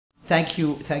thank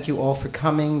you all for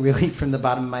coming, really from the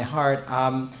bottom of my heart.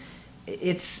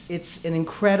 It's an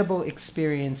incredible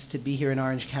experience to be here in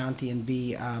Orange County and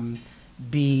be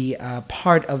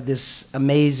part of this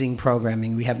amazing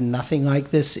programming. We have nothing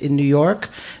like this in New York,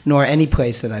 nor any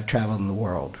place that I've traveled in the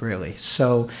world, really.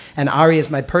 So, and Ari is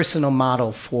my personal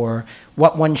model for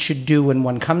what one should do when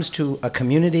one comes to a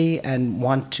community and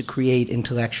want to create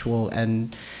intellectual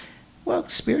and, well,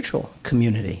 spiritual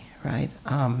community, right?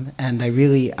 And I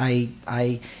really,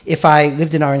 if I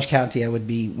lived in Orange County, I would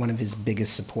be one of his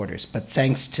biggest supporters. But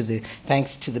thanks to the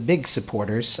big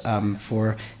supporters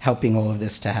for helping all of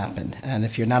this to happen. And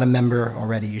if you're not a member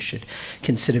already, you should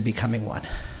consider becoming one.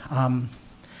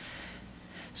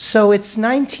 So it's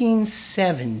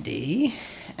 1970,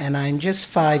 and I'm just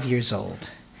 5 years old.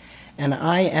 And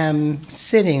I am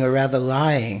sitting, or rather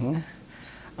lying,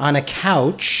 on a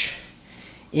couch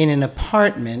in an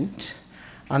apartment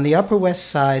on the Upper West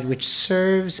Side, which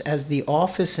serves as the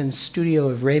office and studio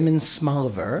of Raymond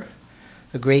Smoliver,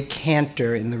 a great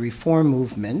cantor in the Reform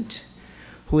movement,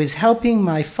 who is helping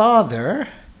my father,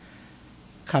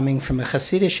 coming from a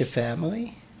Hasidic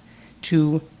family,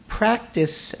 to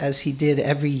practice as he did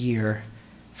every year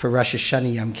for Rosh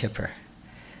Hashanah Yom Kippur.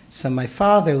 So my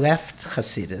father left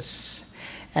Hasidus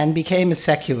and became a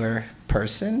secular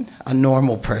person, a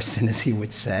normal person, as he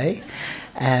would say.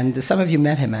 And some of you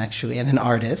met him, actually, and an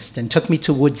artist, and took me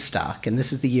to Woodstock. And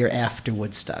this is the year after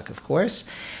Woodstock, of course.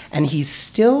 And he's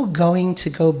still going to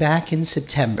go back in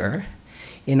September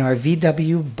in our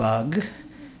VW Bug,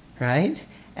 right?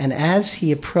 And as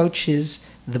he approaches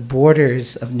the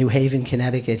borders of New Haven,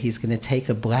 Connecticut, he's going to take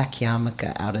a black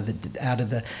yarmulke out of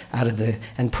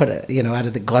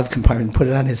the glove compartment and put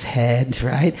it on his head,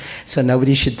 right? So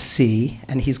nobody should see.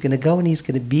 And he's going to go and he's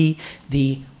going to be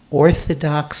the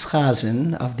Orthodox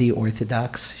chazan of the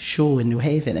Orthodox shul in New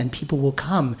Haven, and people will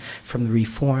come from the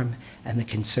Reform and the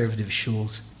conservative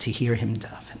shuls to hear him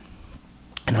daven.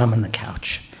 And I'm on the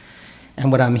couch,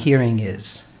 and what I'm hearing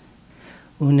is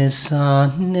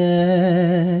Unesane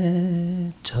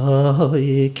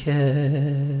toikev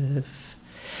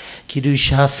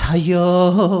Kidushas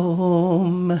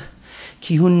hayom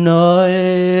Ki hu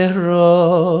noera,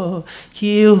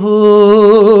 ki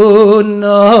hu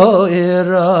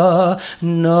noera,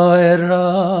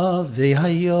 noera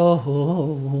v'hayom,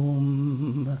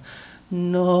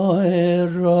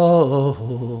 noera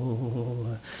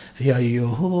v'hayom,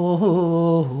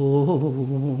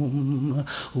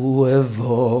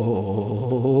 u'evo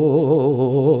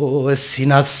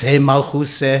sinasei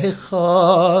malchusecha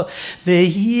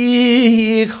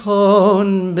v'yichon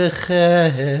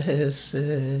b'chesed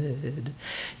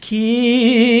ki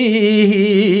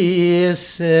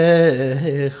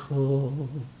yisecho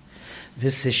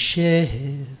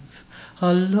v'seshev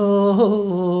alov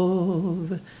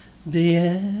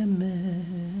b'emes.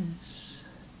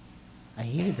 I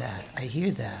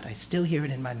hear that. I still hear it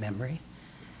in my memory.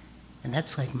 And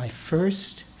that's like my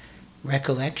first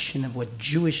recollection of what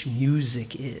Jewish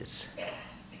music is,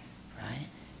 right?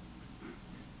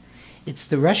 It's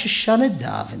the Rosh Hashanah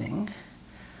davening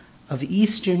of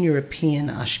Eastern European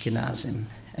Ashkenazim.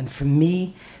 And for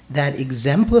me, that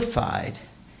exemplified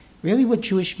really what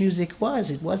Jewish music was.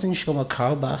 It wasn't Shlomo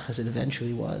Carlebach, as it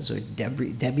eventually was, or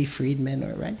Debbie Friedman,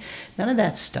 or right? None of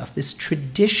that stuff. This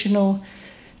traditional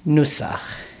nusach.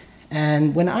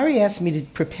 And when Ari asked me to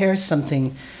prepare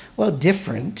something, well,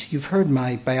 different, you've heard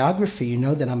my biography, you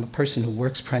know that I'm a person who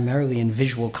works primarily in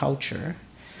visual culture.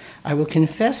 I will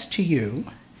confess to you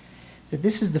that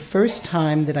this is the first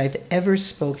time that I've ever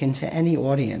spoken to any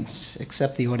audience,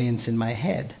 except the audience in my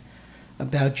head,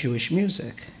 about Jewish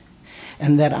music.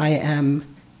 And that I am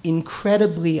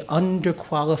incredibly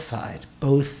underqualified,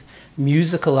 both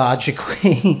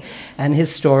musicologically and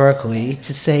historically,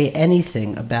 to say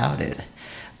anything about it.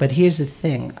 But here's the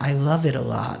thing, I love it a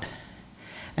lot.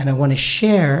 And I want to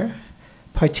share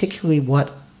particularly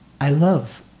what I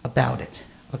love about it,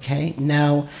 okay?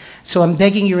 Now, so I'm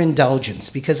begging your indulgence,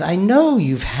 because I know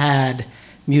you've had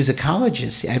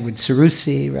musicologists, Edward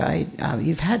Sarusi, right?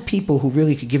 You've had people who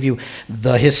really could give you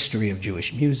the history of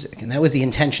Jewish music. And that was the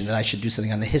intention, that I should do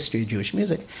something on the history of Jewish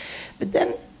music. But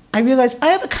then I realized I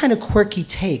have a kind of quirky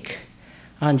take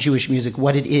on Jewish music,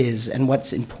 what it is and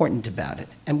what's important about it.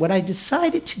 And what I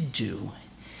decided to do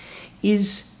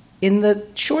is, in the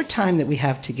short time that we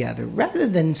have together, rather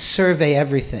than survey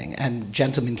everything, and a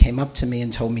gentleman came up to me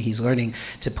and told me he's learning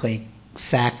to play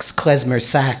sax, klezmer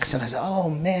sax, and I said, oh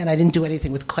man, I didn't do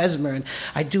anything with klezmer, and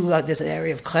I do this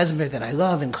area of klezmer that I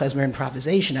love, and klezmer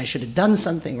improvisation, I should have done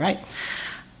something, right?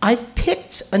 I've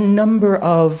picked a number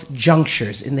of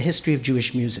junctures in the history of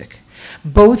Jewish music,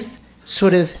 both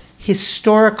sort of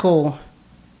historical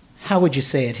how would you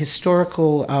say it,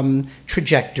 historical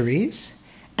trajectories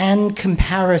and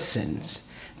comparisons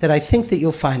that I think that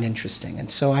you'll find interesting. And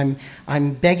so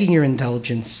I'm begging your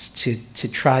indulgence to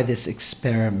try this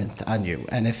experiment on you.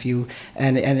 And if you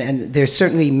and there's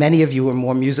certainly many of you are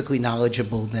more musically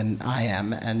knowledgeable than I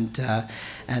am. And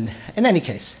in any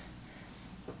case,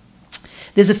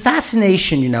 there's a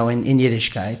fascination, in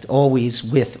Yiddishkeit, always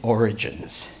with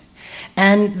origins.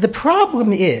 And the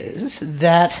problem is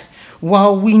that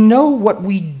while we know what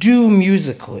we do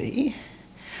musically,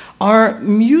 our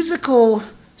musical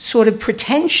sort of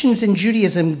pretensions in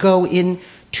Judaism go in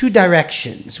two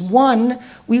directions. One,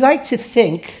 we like to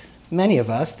think, many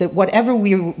of us, that whatever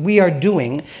we are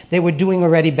doing, they were doing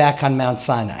already back on Mount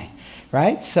Sinai,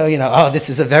 right? So, this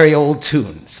is a very old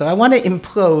tune. So I want to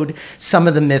implode some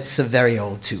of the myths of very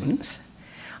old tunes.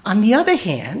 On the other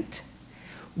hand,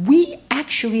 we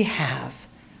actually have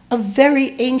a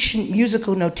very ancient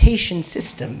musical notation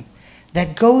system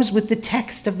that goes with the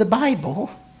text of the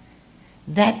Bible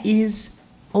that is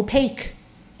opaque.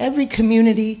 Every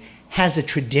community has a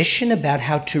tradition about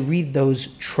how to read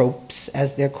those tropes,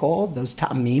 as they're called, those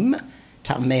ta'amei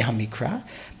hamikra,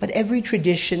 but every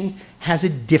tradition has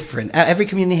every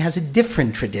community has a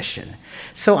different tradition.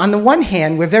 So on the one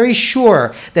hand, we're very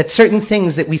sure that certain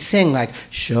things that we sing, like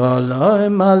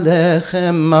Shalom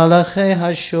Aleichem Malachei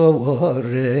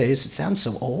HaShores, it sounds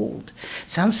so old, it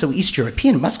sounds so East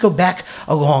European, it must go back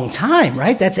a long time,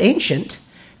 right? That's ancient,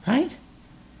 right?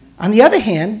 On the other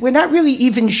hand, we're not really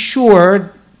even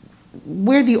sure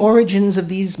where the origins of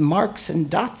these marks and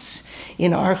dots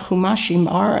in our Chumashim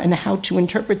are and how to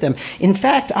interpret them. In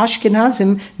fact,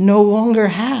 Ashkenazim no longer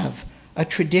have a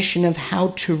tradition of how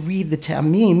to read the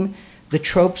Ta'amim, the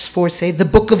tropes for, say, the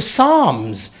Book of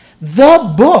Psalms,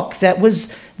 the book that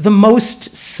was the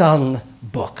most sung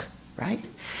book, right?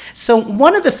 So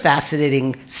one of the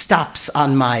fascinating stops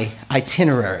on my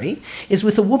itinerary is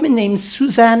with a woman named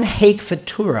Suzanne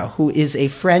Haque-Fatura, who is a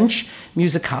French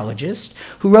musicologist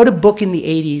who wrote a book in the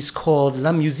 80s called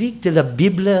La musique de la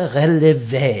Bible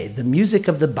relevée, the music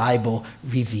of the Bible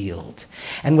revealed.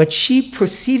 And what she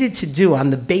proceeded to do on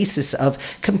the basis of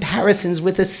comparisons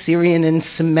with Assyrian and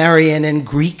Sumerian and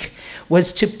Greek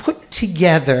was to put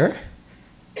together,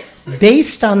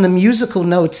 based on the musical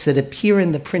notes that appear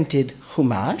in the printed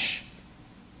Chumash,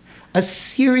 a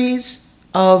series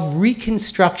of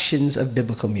reconstructions of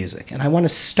biblical music. And I want to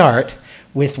start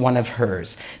with one of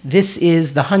hers. This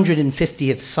is the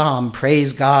 150th Psalm,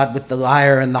 Praise God with the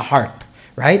lyre and the harp,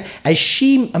 right? As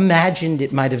she imagined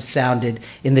it might have sounded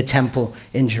in the temple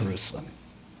in Jerusalem.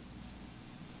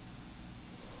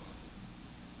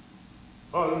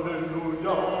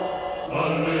 Hallelujah,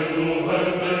 hallelujah.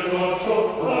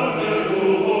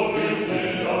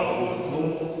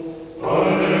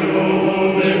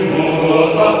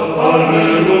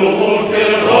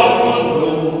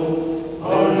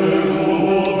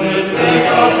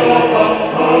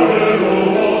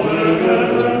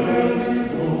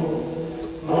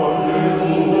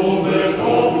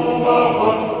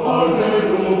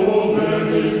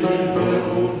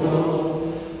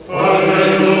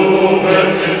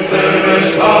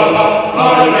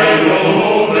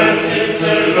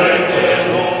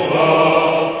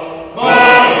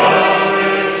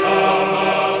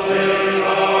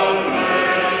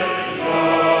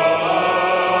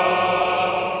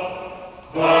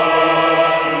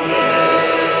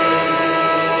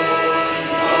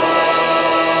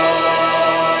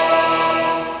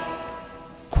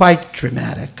 Quite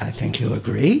dramatic, I think you'll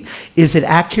agree. Is it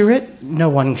accurate? No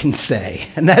one can say,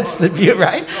 and that's the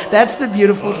right. That's the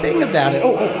beautiful thing about it.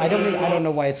 I don't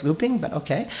know why it's looping, but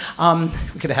okay.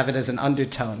 We could have it as an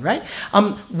undertone, right?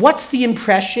 What's the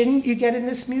impression you get in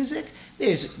this music?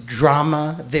 There's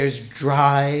drama, there's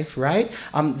drive, right?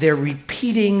 They're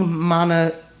repeating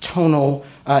monotonal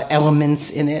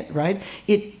elements in it, right?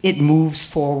 It moves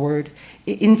forward.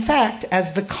 In fact,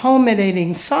 as the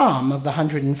culminating psalm of the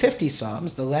 150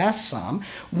 psalms, the last psalm,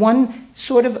 one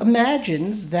sort of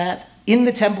imagines that in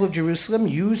the Temple of Jerusalem,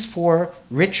 used for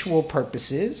ritual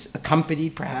purposes,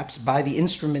 accompanied perhaps by the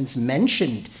instruments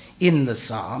mentioned in the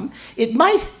psalm, it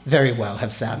might very well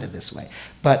have sounded this way,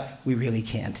 but we really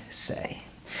can't say.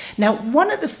 Now,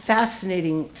 one of the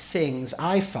fascinating things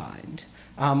I find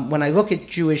when I look at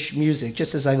Jewish music,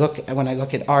 just as when I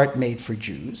look at art made for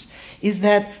Jews, is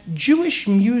that Jewish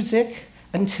music,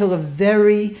 until a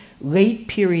very late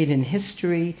period in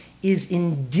history, is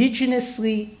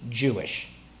indigenously Jewish.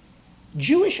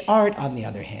 Jewish art, on the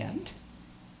other hand,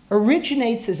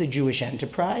 originates as a Jewish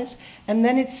enterprise, and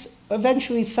then it's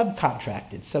eventually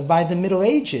subcontracted. So by the Middle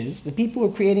Ages, the people who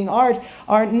are creating art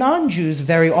are non-Jews,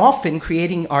 very often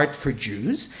creating art for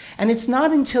Jews, and it's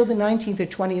not until the 19th or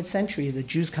 20th century that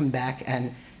Jews come back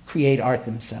and create art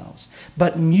themselves.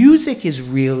 But music is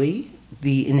really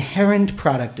the inherent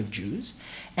product of Jews,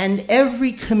 and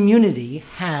every community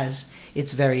has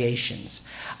its variations.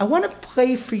 I want to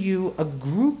play for you a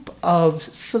group of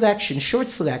selections, short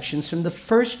selections from the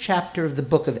first chapter of the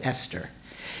book of Esther.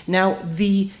 Now,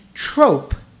 the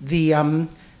trope, the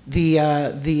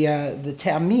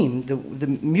ta'amim, the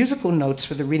musical notes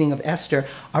for the reading of Esther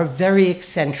are very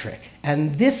eccentric,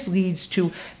 and this leads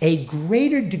to a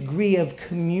greater degree of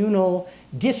communal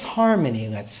disharmony,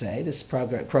 let's say. This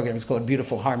program is called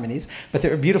Beautiful Harmonies, but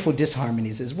there are beautiful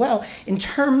disharmonies as well, in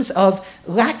terms of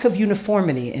lack of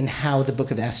uniformity in how the book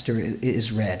of Esther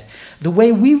is read. The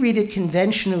way we read it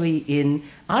conventionally in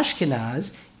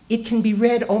Ashkenaz, it can be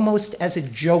read almost as a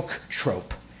joke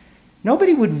trope.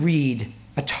 Nobody would read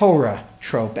a Torah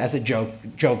trope as a joke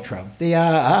trope.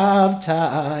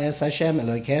 V'ya'avta es Hashem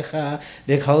Elokecha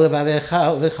v'chol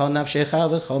levavecha v'chol nafshecha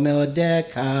v'chol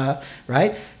meodecha.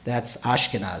 Right? That's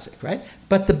Ashkenazic, right?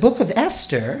 But the book of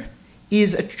Esther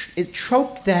is a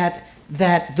trope that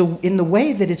in the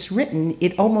way that it's written,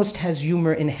 it almost has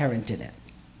humor inherent in it.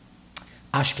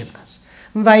 Ashkenaz.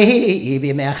 Vayhi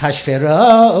b'mei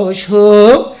Achashverosh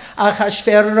hu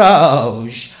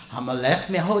Achashverosh Hamalech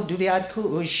mehodu v'ad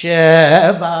kush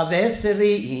sheva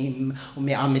v'esrim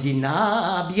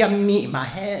u'me'amedina b'yamim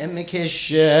ahem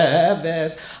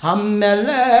kesheves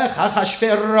Hamelech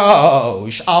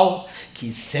Achashverosh al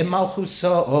kiseh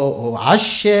malchuso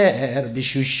asher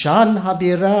b'shushan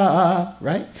habira.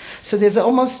 Right? So there's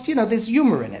almost, there's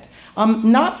humor in it.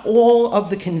 Not all of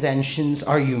the conventions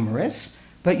are humorous,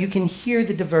 but you can hear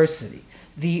the diversity.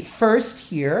 The first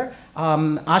here,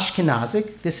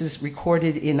 Ashkenazic, this is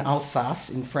recorded in Alsace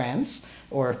in France,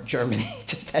 or Germany,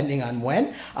 depending on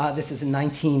when. This is in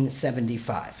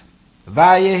 1975.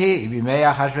 ויהי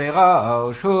בימי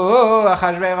אחשוורוש הוא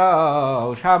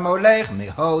אחשוורוש המולך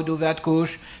מהוד ועד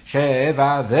כוש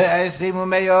 27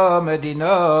 מיום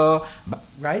מדינו.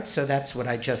 Right, so that's what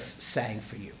I just sang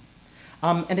for you.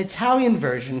 An Italian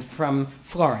version from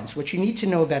Florence. What you need to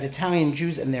know about Italian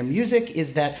Jews and their music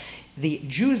is that the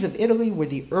Jews of Italy were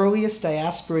the earliest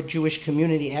diaspora Jewish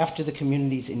community after the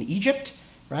communities in Egypt,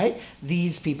 right?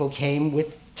 These people came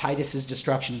with Titus's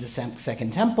destruction of the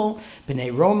Second Temple,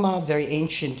 Bnei Roma, very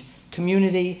ancient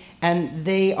community, and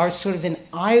they are sort of an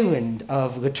island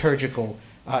of liturgical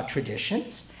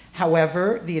traditions.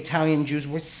 However, the Italian Jews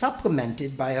were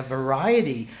supplemented by a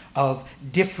variety of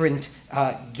different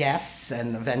guests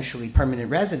and eventually permanent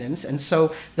residents. And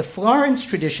so the Florence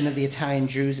tradition of the Italian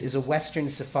Jews is a Western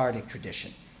Sephardic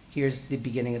tradition. Here's the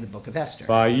beginning of the book of Esther.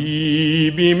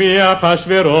 ויהי בימי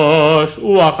אחשוורוש,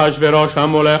 ואחשוורוש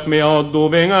המולך מהודו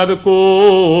ועד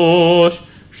כוש,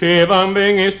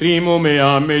 27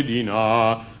 ומאה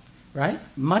מדינה. Right?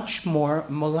 Much more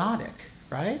melodic,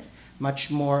 right?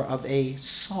 Much more of a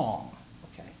song.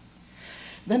 Okay.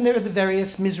 Then there are the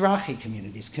various Mizrahi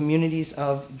communities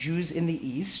of Jews in the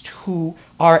East who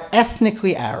are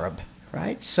ethnically Arab,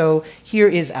 right? So here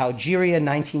is Algeria,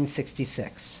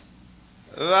 1966.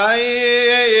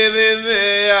 ויהי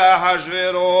בימי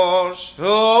אחשוורוש,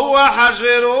 הוא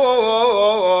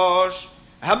אחשוורוש,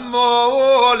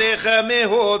 המולך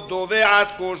מהודו ועד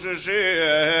כוש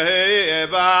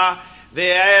 27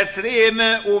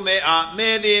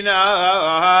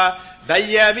 מדינה,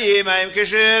 בימים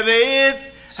כשבית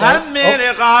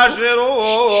המלך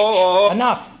אחשוורוש.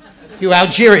 Enough, you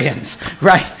Algerians,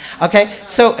 right? Okay,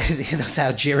 so those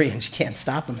Algerians, you can't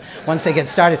stop them once they get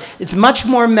started. It's much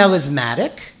more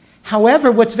melismatic.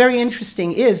 However, what's very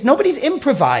interesting is nobody's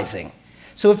improvising.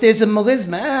 So if there's a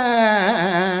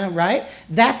melisma, right,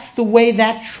 that's the way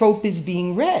that trope is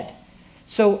being read.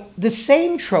 So the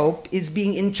same trope is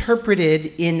being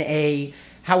interpreted in a,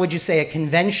 how would you say, a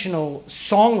conventional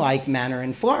song-like manner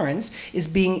in Florence, is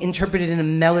being interpreted in a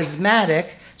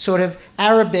melismatic, sort of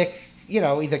Arabic,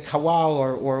 either kawal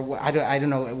or I don't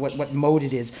know what mode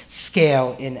it is,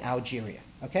 scale in Algeria.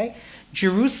 Okay?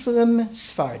 Jerusalem,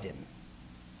 Sfardim.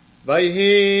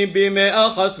 ויהי בימי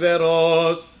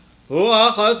אחשוורוש, הוא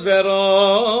אחשוורוש,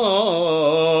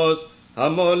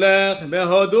 המולך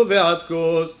מהודו ועד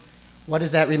כוש. What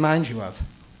does that remind you of?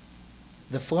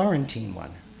 The Florentine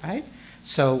one, right?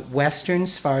 So Western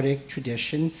Sephardic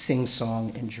tradition,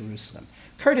 sing-song in Jerusalem.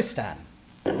 Kurdistan.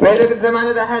 ملك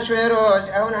الزمان ده حشويروش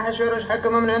أو حشويروش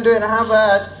حكم من عنده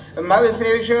الهابات ما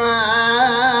بيسري شو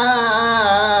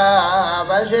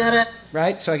بشير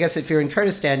right? So I guess if you're in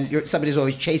Kurdistan, somebody's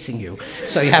always chasing you.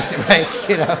 So you have to, right?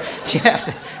 You have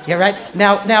to, yeah, right?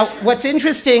 Now, what's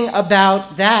interesting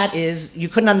about that is you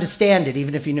couldn't understand it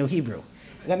even if you knew Hebrew.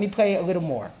 Let me play a little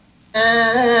more.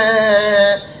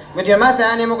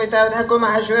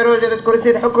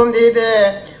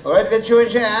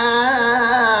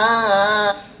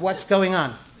 What's going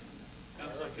on?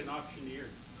 Sounds like an auctioneer.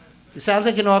 It sounds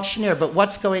like an auctioneer, but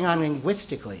what's going on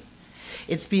linguistically?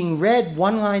 It's being read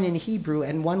one line in Hebrew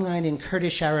and one line in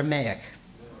Kurdish Aramaic.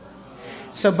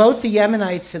 So both the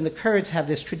Yemenites and the Kurds have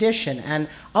this tradition, and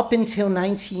up until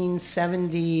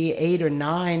 1978 or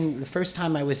 9, the first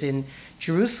time I was in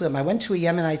Jerusalem, I went to a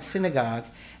Yemenite synagogue,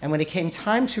 and when it came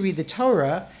time to read the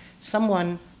Torah,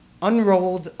 someone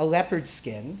unrolled a leopard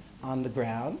skin on the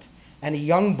ground, and a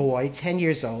young boy, 10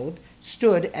 years old,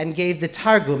 stood and gave the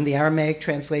Targum, the Aramaic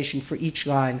translation, for each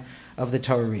line of the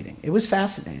Torah reading. It was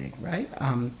fascinating, right?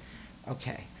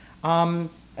 Okay.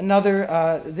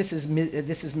 This is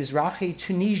Mizrahi,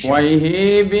 Tunisia.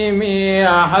 ويهي بمي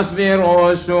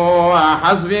أحسبروش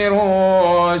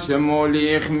أحسبروش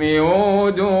موليخ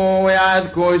ميودو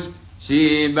ويعدكوش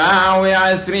شيبع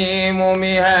ويعسريم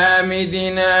وميها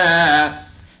مدينة.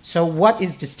 So what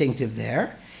is distinctive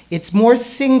there? It's more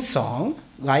sing-song,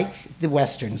 like the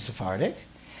Western Sephardic.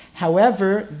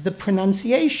 However, the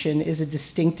pronunciation is a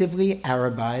distinctively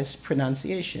Arabized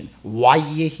pronunciation.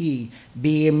 Wayehi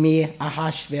b'mi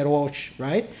ahashverosh,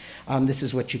 right? This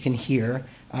is what you can hear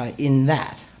in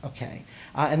that. Okay.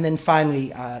 And then finally,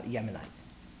 Yemenite.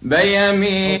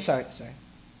 بيمي. Oh, sorry.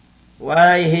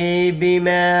 ويه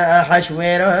بما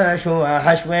أحشوروش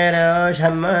وأحشوروش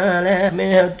هماله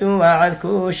مهتو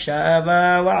وعذكو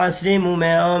الشعبا وعسرم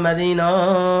ما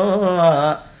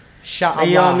مدينة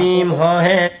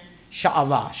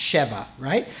Sha'ava, Sheva,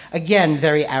 right? Again,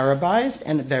 very Arabized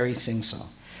and very sing-song.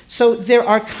 So there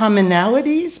are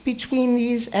commonalities between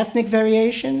these ethnic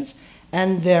variations,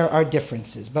 and there are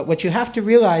differences. But what you have to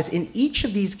realize, in each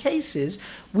of these cases,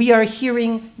 we are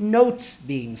hearing notes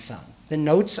being sung. The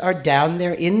notes are down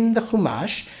there in the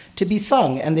Chumash to be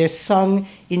sung, and they're sung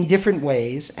in different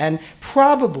ways, and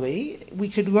probably we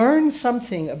could learn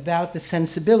something about the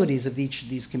sensibilities of each of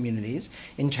these communities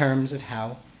in terms of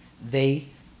how they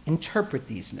interpret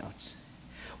these notes.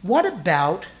 What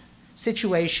about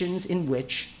situations in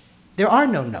which there are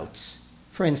no notes?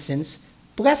 For instance,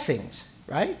 blessings,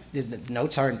 right? The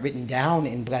notes aren't written down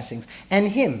in blessings. And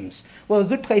hymns. Well, a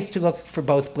good place to look for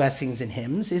both blessings and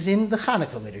hymns is in the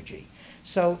Hanukkah liturgy.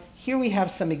 So here we have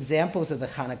some examples of the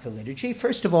Hanukkah liturgy.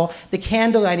 First of all, the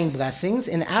candle-lighting blessings,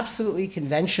 an absolutely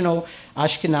conventional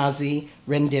Ashkenazi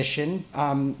rendition,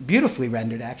 beautifully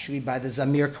rendered actually by the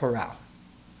Zamir Chorale.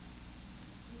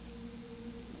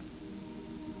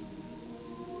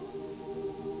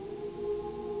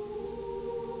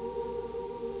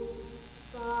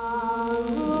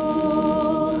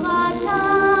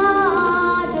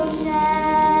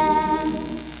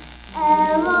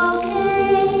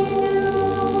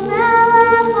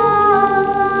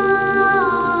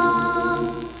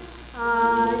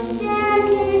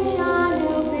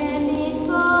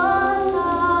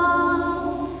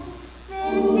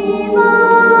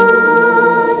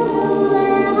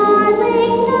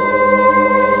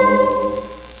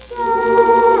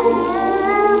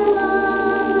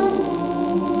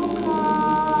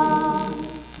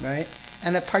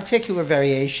 And a particular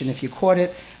variation, if you caught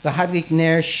it, V'hadlik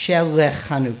ner shel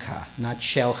Chanukah, not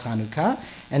shel Chanukah,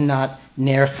 and not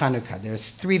ner Chanukah.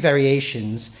 There's three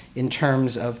variations in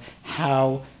terms of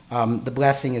how the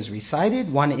blessing is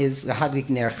recited. One is V'hadlik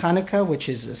ner Chanukah, which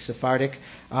is a Sephardic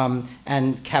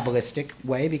and Kabbalistic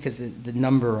way, because the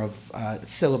number of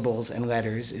syllables and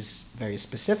letters is very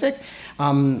specific.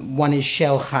 One is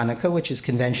Shel Chanukah, which is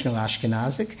conventional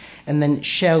Ashkenazic, and then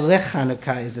Shel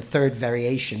Chanukah is the third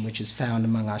variation, which is found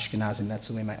among Ashkenazim. That's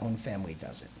the way my own family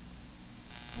does it.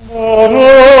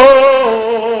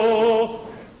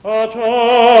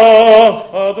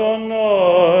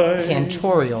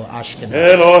 Cantorial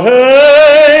Ashkenaz.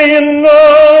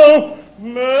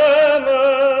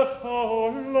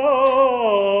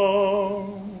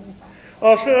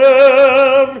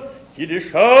 אשר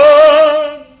קידשנו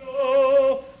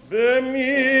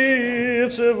במצוותיו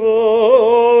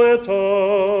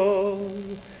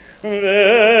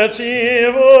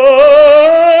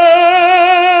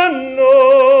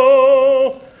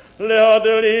וציוונו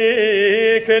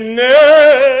להדליק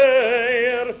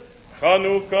נר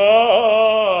חנוכה.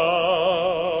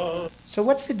 So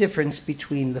what's the difference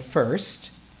between the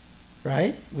first,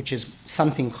 right, which is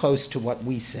something close to what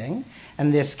we sing,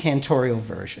 and this cantorial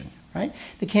version, right?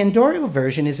 The cantorial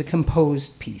version is a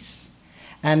composed piece.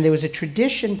 And there was a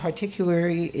tradition,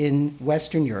 particularly in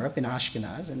Western Europe, in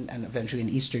Ashkenaz, and eventually in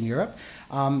Eastern Europe,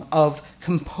 of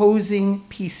composing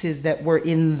pieces that were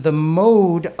in the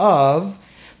mode of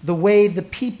the way the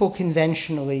people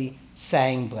conventionally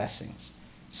sang blessings.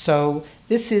 So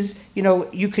this is,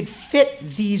 you could fit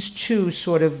these two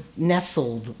sort of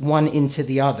nestled one into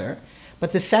the other,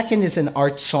 but the second is an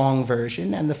art song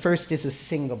version, and the first is a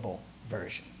singable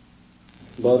version.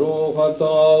 ברוך אתה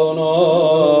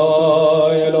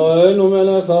אדוני אלוהינו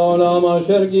מלך העולם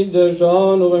אשר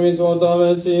קידשנו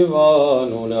במצוותיו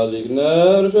וציוונו להדליק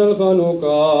נר של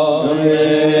חנוכה.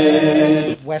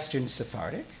 Western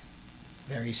Sephardic,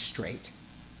 very straight.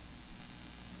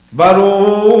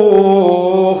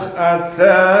 ברוך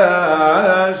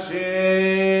אתה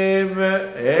השם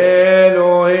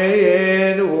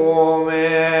אלוהינו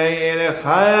מלך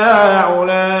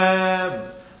העולם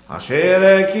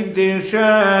אשר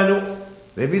קידשנו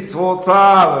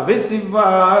במצוותיו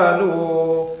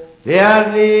וציוונו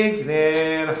להדליק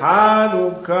נר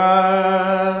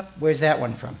חנוכה. Where's that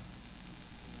one from?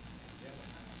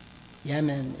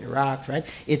 Yemen, Iraq, right?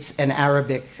 It's an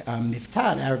Arabic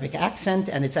miftah, an Arabic accent,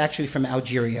 and it's actually from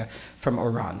Algeria, from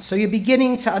Oran. So you're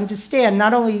beginning to understand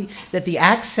not only that the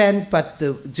accent, but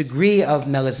the degree of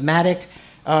melismatic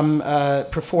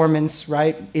performance,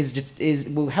 right,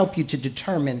 will help you to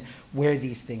determine where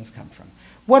these things come from.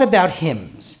 What about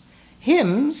hymns?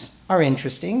 Hymns are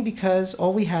interesting because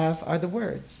all we have are the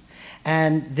words.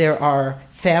 And there are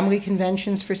family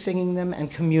conventions for singing them and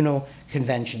communal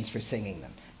conventions for singing them.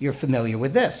 You're familiar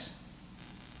with this.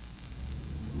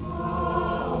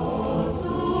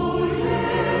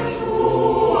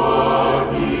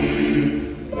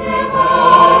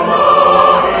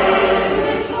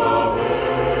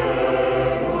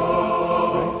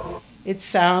 It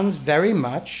sounds very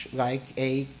much like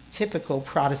a typical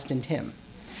Protestant hymn.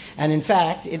 And in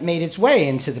fact, it made its way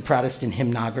into the Protestant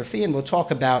hymnography, and we'll talk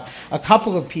about a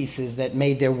couple of pieces that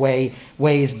made their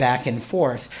ways back and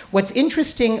forth. What's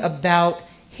interesting about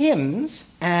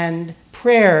hymns and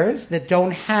prayers that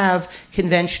don't have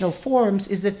conventional forms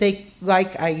is that they,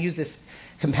 like, I use this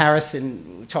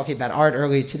comparison talking about art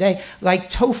earlier today, like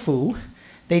tofu,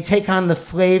 they take on the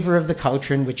flavor of the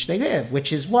culture in which they live,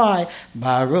 which is why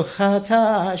Baruch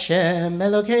Atah Hashem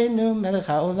Elokeinu Melech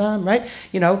HaOlam, right?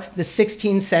 The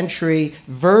 16th century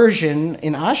version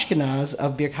in Ashkenaz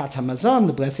of Birkat HaMazon,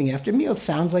 the blessing after meals,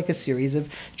 sounds like a series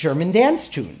of German dance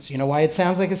tunes. You know why it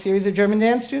sounds like a series of German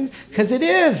dance tunes? Because it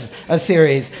is a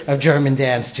series of German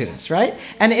dance tunes, right?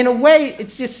 And in a way,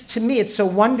 it's just, to me, it's so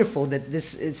wonderful that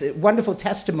this is a wonderful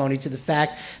testimony to the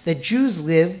fact that Jews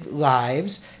live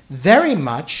lives very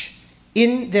much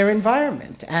in their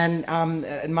environment. And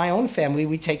in my own family,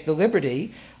 we take the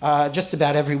liberty just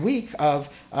about every week of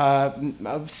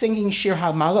singing Shir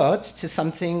HaMalot to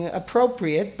something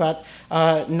appropriate, but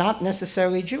not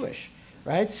necessarily Jewish,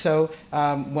 right? So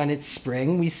when it's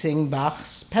spring, we sing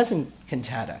Bach's peasant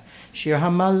cantata. Shir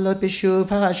HaMalot b'shuv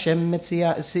Hashem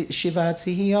shivat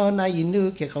Zion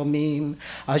ayinu kechomim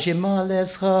az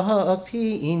yemales chok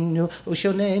pi'inu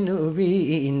ushonenu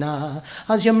ri'ina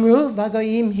az yamru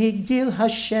v'goyim higdil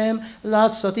Hashem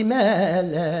la'asot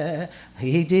imele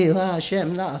higdil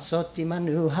Hashem la'asot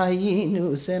imanu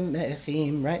hayinu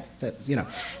semechim, right?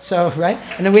 So right,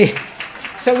 and then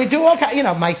we do all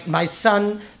kinds, my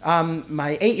son,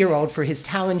 my 8-year-old, for his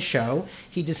talent show,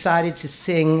 he decided to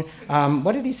sing,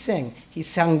 what did he sing? He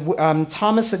sang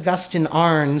Thomas Augustine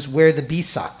Arndt's Where the Bee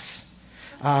Sucks,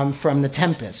 from The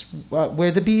Tempest.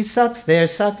 Where the bee sucks, there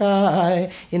suck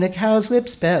I, in a cow's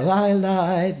lips bell I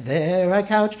lie, there I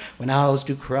couch, when owls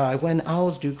do cry, when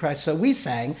owls do cry. So we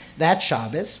sang that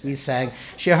Shabbos, we sang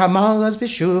Shir HaMalaz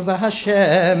b'shuva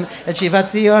Hashem, et shivat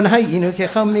Zion hayinu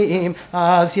kechamim,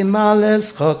 az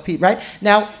yemales chok pi, right?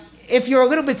 Now, if you're a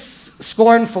little bit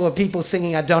scornful of people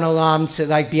singing Adon Olam to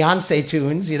like Beyonce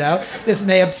tunes, this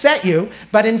may upset you,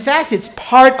 but in fact it's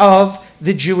part of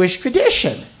the Jewish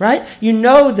tradition, right?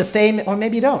 The famous, or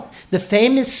maybe you don't, the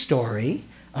famous story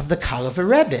of the Kalavar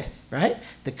Rebbe, right?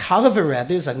 The Kalavar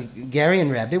Rebbe, a Hungarian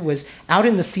Rebbe, was out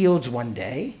in the fields one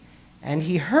day, and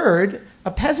he heard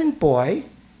a peasant boy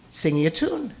singing a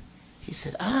tune. He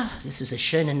said, this is a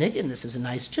shena niggin, this is a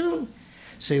nice tune.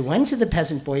 So he went to the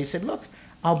peasant boy, he said, look,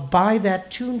 I'll buy that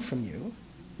tune from you.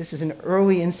 This is an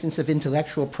early instance of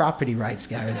intellectual property rights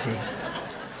guarantee.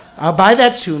 I'll buy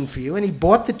that tune for you. And he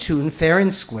bought the tune fair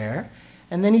and square,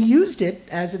 and then he used it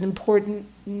as an important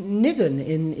nigun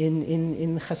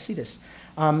in Hasidus.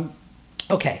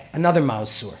 Okay, another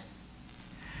Mausur.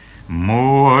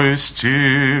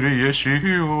 Moistir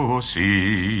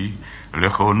Yeshiosi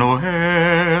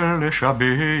Lechonoel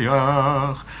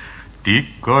Shabeach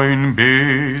תיקוין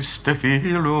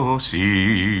בסטפילוסי,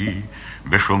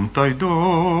 ושום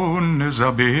תידון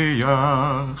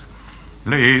נזבח,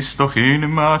 להסתוכין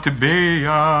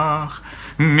מטבח,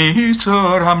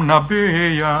 מיצור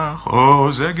המנבח,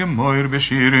 עוז גמויר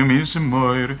בשיר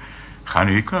מזמויר,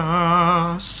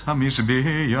 חניקס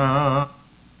המזבח.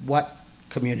 What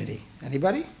community?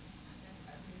 Anybody?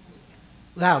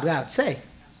 Loud, loud, say.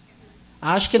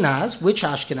 Ashkenaz. Which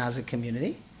Ashkenazic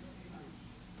community?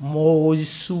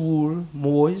 Mosul,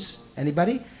 Mois.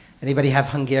 Anybody? Anybody have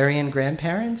Hungarian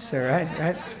grandparents? All right,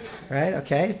 right, right.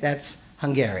 Okay, that's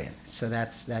Hungarian. So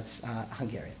that's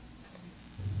Hungarian.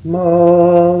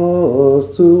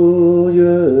 Masu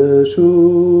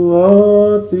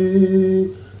Yeshuati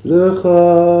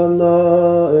Lechana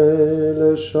El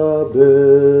Shabeach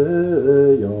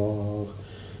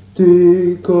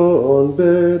Tikon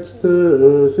Bet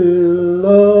Tefilati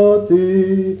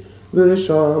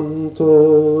Vesham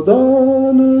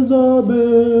Todan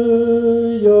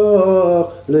Zabeach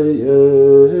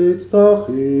Le'et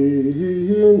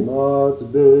Tachin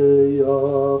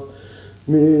Matbeach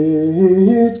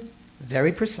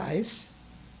Very precise,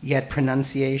 yet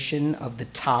pronunciation of the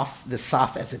taf, the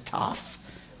saf as a taf,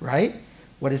 right?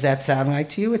 What does that sound like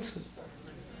to you? It's,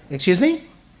 excuse me?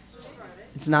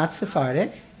 It's not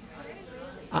Sephardic.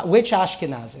 Which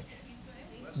Ashkenazic?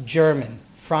 German,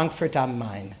 Frankfurt am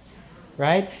Main,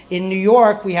 right? In New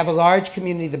York, we have a large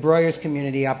community, the Breuers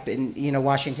community up in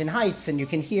Washington Heights, and you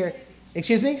can hear,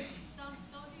 excuse me?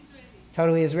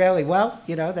 Totally Israeli. Well,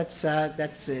 that's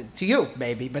to you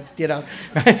maybe, but right?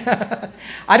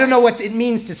 I don't know what it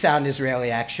means to sound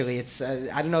Israeli. Actually, it's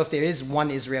I don't know if there is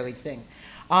one Israeli thing.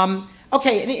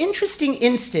 Okay, an interesting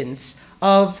instance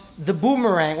of the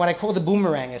boomerang, what I call the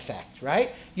boomerang effect.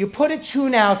 Right? You put a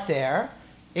tune out there,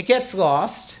 it gets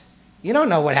lost. You don't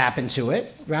know what happened to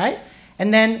it, right?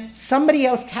 And then somebody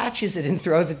else catches it and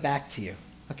throws it back to you.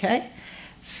 Okay,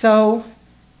 so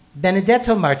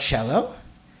Benedetto Marcello,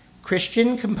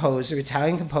 Christian composer,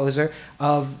 Italian composer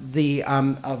of the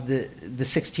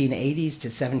 1680s to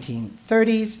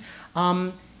 1730s.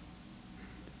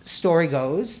 Story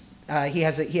goes, he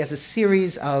has a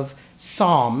series of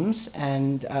psalms,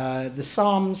 and the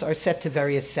psalms are set to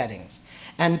various settings.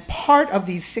 And part of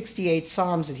these 68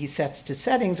 psalms that he sets to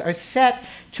settings are set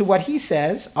to what he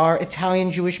says are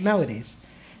Italian Jewish melodies.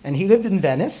 And he lived in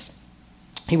Venice.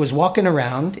 He was walking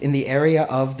around in the area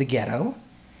of the ghetto,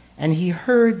 and he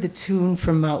heard the tune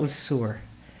from Ma'usur,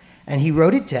 and he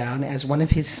wrote it down as one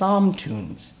of his psalm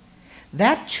tunes.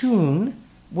 That tune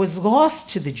was lost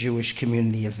to the Jewish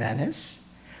community of Venice,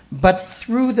 but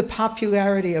through the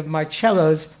popularity of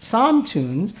Marcello's psalm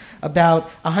tunes, about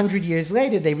 100 years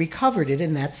later, they recovered it,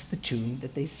 and that's the tune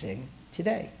that they sing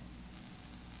today.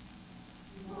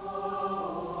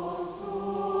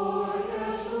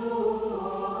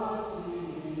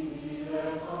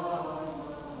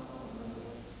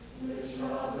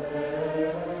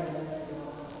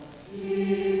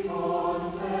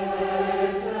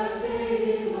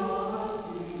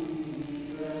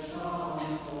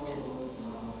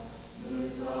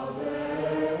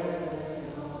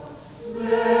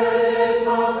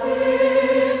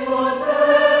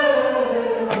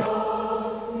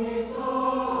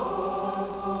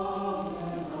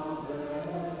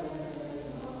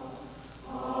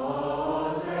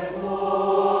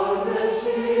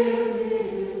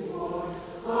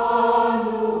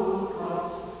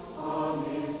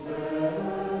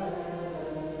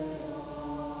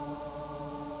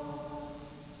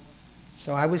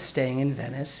 So I was staying in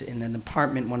Venice in an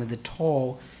apartment, one of the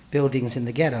tall buildings in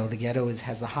the ghetto. The ghetto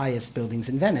has the highest buildings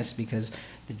in Venice because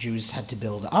the Jews had to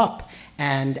build up.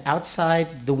 And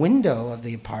outside the window of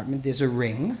the apartment, there's a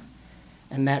ring.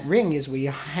 And that ring is where you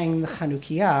hang the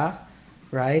Chanukiah,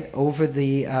 right, over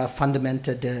the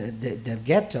fundamenta del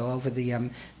ghetto, over the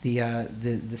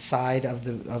side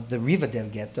of the Riva del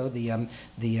Ghetto,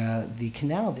 the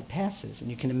canal that passes. And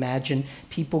you can imagine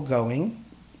people going,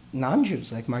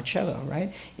 non-Jews like Marcello,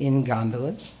 right, in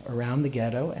gondolas around the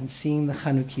ghetto and seeing the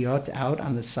Chanukiot out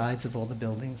on the sides of all the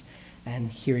buildings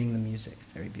and hearing the music.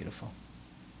 Very beautiful.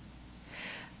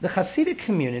 The Hasidic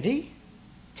community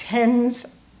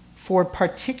tends, for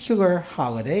particular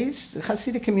holidays, the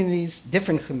Hasidic communities,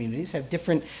 different communities, have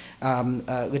different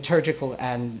liturgical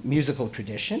and musical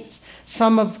traditions.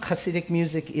 Some of Hasidic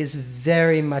music is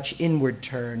very much inward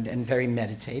turned and very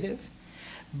meditative,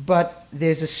 but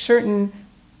there's a certain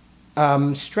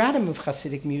stratum of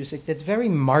Hasidic music that's very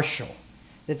martial,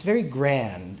 that's very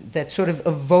grand, that sort of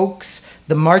evokes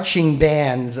the marching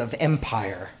bands of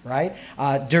empire, right?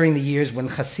 During the years when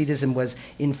Hasidism was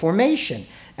in formation.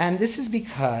 And this is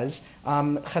because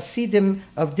Hasidim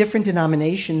of different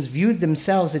denominations viewed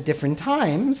themselves at different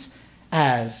times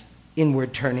as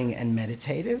inward turning and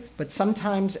meditative, but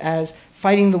sometimes as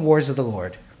fighting the wars of the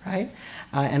Lord, right?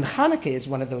 And Hanukkah is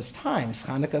one of those times.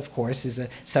 Hanukkah, of course, is a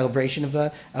celebration of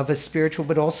a spiritual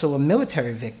but also a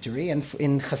military victory. And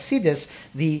in Hasidus,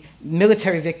 the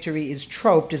military victory is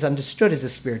troped, is understood as a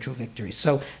spiritual victory.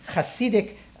 So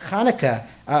Hasidic Hanukkah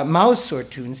Mausur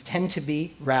tunes tend to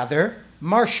be rather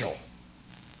martial.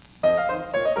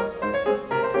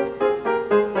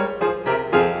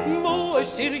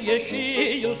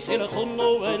 Sir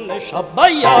Khono el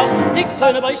Shabaya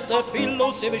Diktan Baiste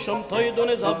Philo Sivishom Toydon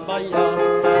Zabaya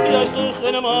Yastu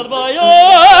Khana Marbaya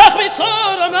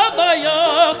Mitzara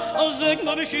Nabaya Ozek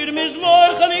Mabshir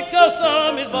Mizmor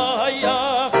Khanikasa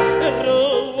Mizbaya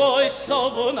Roy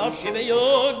Savon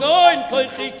Afshibeyo Goin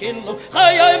Koikhikillo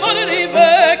Khayay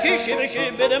Madribe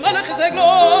Kishibishi Bede Malach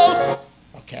Zeglo.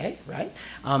 Okay, right?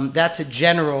 That's a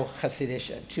general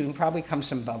Hasidic tune, probably comes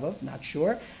from Bavov, not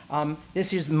sure.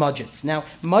 This is Mudgets. Now,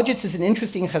 Mudgets is an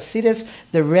interesting Hasidus.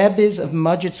 The Rebbes of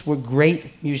Mudgets were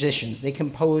great musicians. They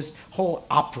composed whole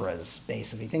operas,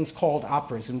 basically, things called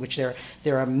operas, in which there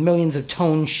are millions of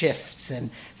tone shifts and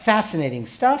fascinating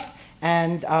stuff.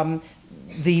 And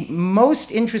the most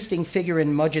interesting figure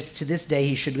in Mudgets to this day,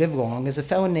 he should live long, is a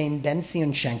fellow named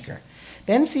Ben-Zion Schenker.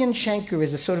 Ben-Zion Schenker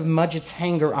is a sort of Mudgets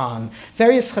hanger-on.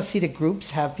 Various Hasidic groups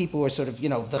have people who are sort of,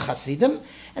 the Hasidim,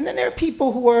 and then there are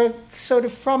people who are sort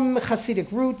of from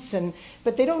Hasidic roots,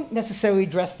 but they don't necessarily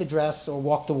dress the dress or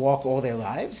walk the walk all their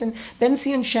lives. And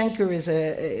Ben-Zion Schenker is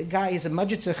a guy, he's a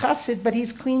Mudgetzer Hasid, but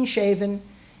he's clean-shaven.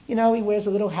 He wears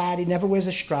a little hat, he never wears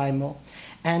a shtreimel.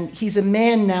 And he's a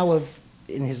man now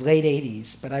in his late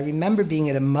 80s, but I remember being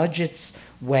at a Mudget's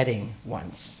wedding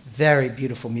once. Very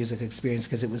beautiful music experience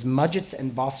because it was Mudgets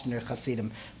and Bostoner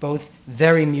Hasidim, both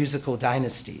very musical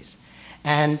dynasties.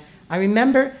 And I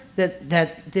remember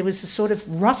that there was a sort of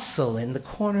rustle in the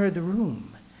corner of the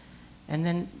room. And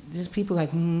then there's people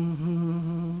like,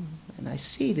 and I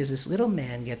see there's this little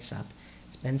man gets up,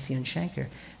 it's Ben-Zion Schenker,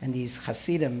 and these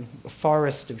Hasidim, a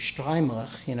forest of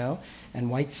Streimelach, and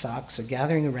white socks are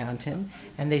gathering around him,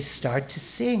 and they start to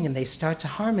sing and they start to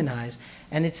harmonize,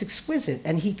 and it's exquisite.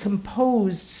 And he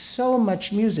composed so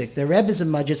much music. The Rebbes of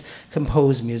Mudgets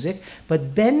composed music,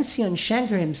 but Ben-Zion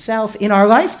Schenker himself, in our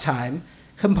lifetime,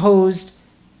 composed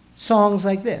songs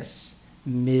like this.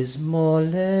 Mizmor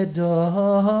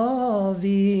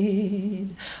LeDavid,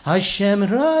 Hashem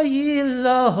ra'i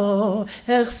lo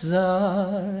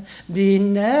echzar,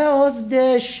 b'neos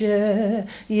deshe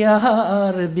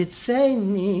yar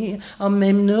b'tzeini,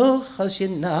 amemnuchas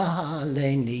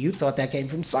yenaleini. You thought that came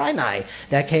from Sinai.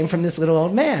 That came from this little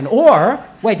old man. Or,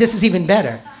 wait, this is even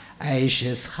better. Ask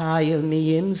your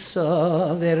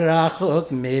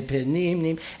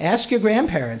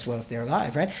grandparents, well, if they're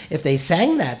alive, right? If they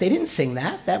sang that, they didn't sing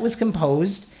that. That was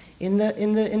composed in the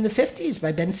 50s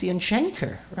by Ben-Zion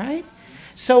Schenker, right?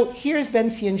 So here's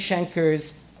Ben-Zion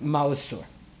Schenker's Mausur.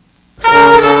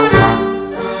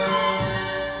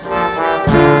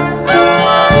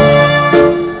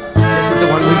 This is the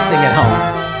one we sing at home.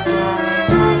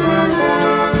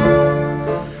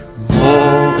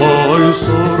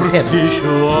 This is him,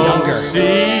 younger.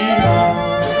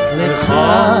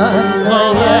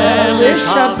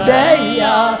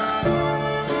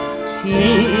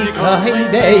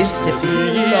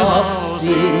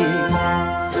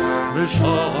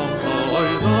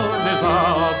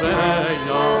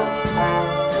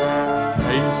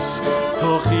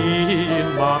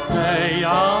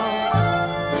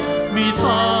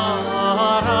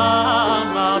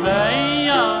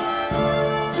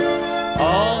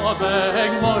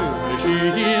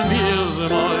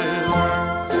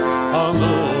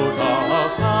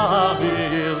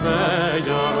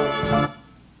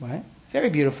 Right? Very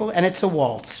beautiful, and it's a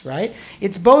waltz, right?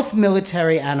 It's both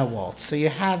military and a waltz, so you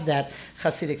have that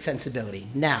Hasidic sensibility.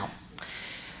 Now,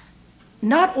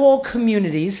 not all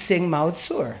communities sing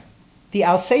Mausur. The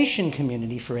Alsatian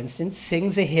community, for instance,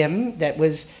 sings a hymn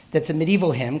that's a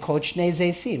medieval hymn called Shnei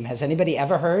Zeisim. Has anybody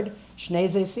ever heard Shnei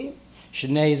Zeisim?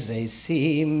 Shnei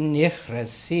Zeisim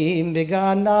nichrasim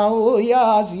beganau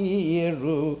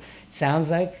yaziru It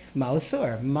sounds like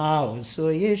Mausur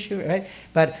Yeshu, right?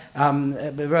 But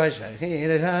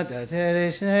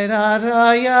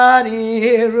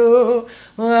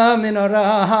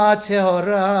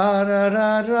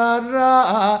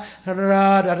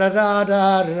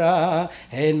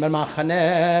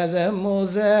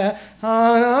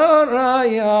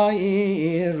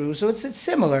so it's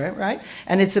similar, right?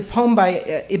 And it's a poem by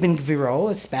Ibn Gvirol,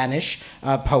 a Spanish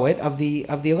poet of the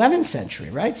 11th century,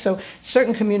 right? So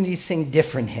certain communities sing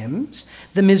different hymns.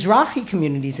 The Mizrahi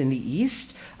communities in the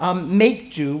East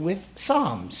make do with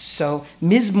psalms. So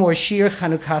Mizmor Shir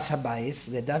Chanukas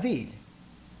Habayis le David.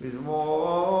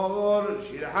 مزمور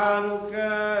شير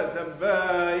حانوكا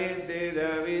تباين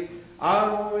داوود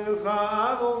أرو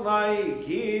يخاض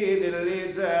ضيكي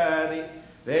اللسان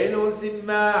بينو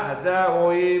سماح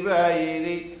تاوي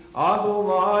بايني أضو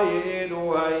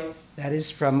ضاين. That is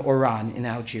from Oran in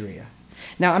Algeria.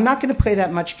 Now, I'm not going to play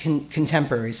that much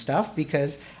contemporary stuff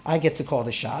because I get to call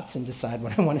the shots and decide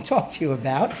what I want to talk to you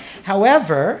about.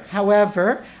 However,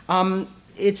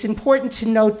 it's important to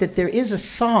note that there is a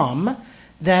psalm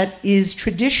that is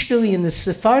traditionally in the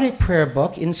Sephardic prayer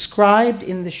book inscribed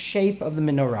in the shape of the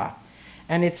menorah.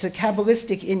 And it's a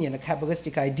Kabbalistic inyan, a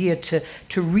Kabbalistic idea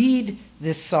to read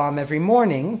this psalm every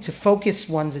morning, to focus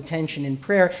one's attention in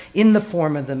prayer in the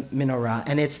form of the menorah.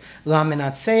 And it's La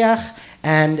Menatseach,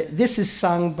 and this is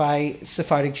sung by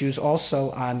Sephardic Jews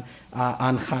also on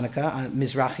Hanukkah, on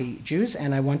Mizrahi Jews.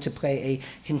 And I want to play a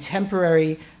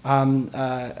contemporary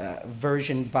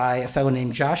version by a fellow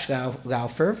named Josh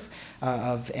Laufer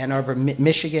of Ann Arbor,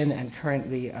 Michigan, and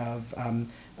currently of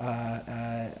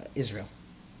Israel.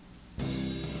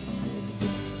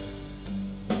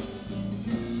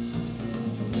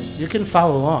 You can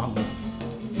follow along.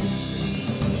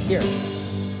 Here.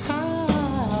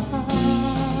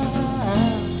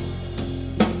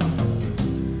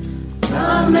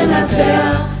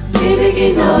 המנצח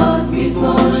בנגינות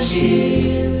מזמור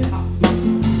שיר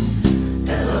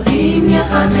אלוהים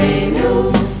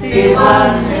יחננו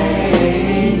ויברכנו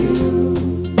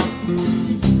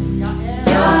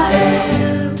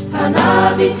יאר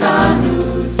פניו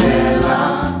איתנו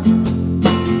סלע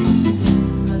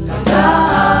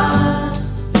לדעת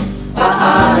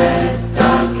בארץ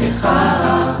דרכך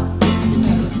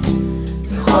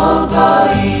בכל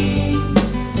גויים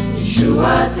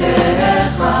ישועתך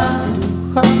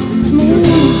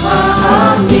ממך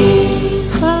אני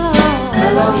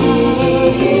אלוהים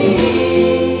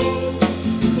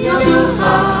ידוך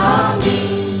אני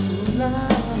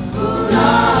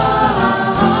כולם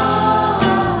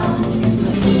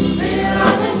ישמחו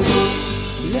וירננו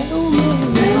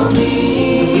לאומי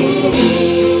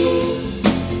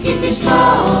כי תשמע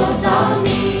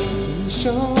אותני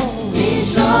נשור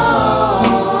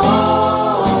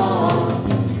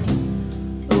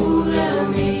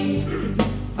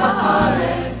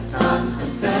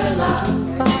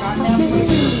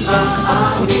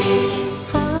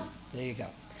There you go.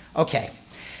 Okay.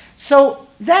 So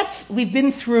we've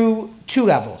been through two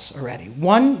levels already.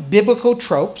 One, biblical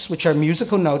tropes, which are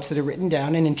musical notes that are written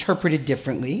down and interpreted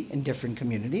differently in different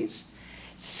communities.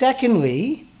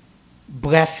 Secondly,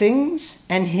 blessings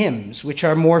and hymns, which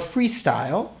are more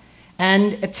freestyle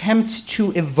and attempt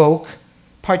to evoke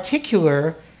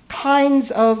particular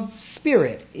kinds of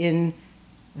spirit in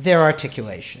their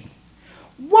articulation.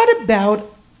 What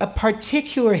about a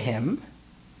particular hymn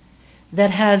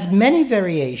that has many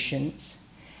variations,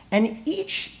 and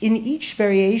in each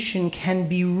variation can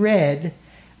be read,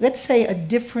 let's say, a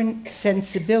different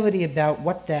sensibility about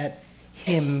what that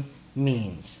hymn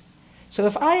means? So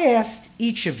if I asked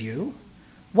each of you,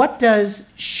 what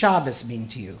does Shabbos mean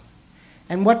to you?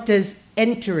 And what does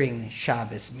entering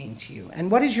Shabbos mean to you? And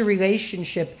what is your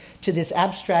relationship to this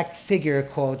abstract figure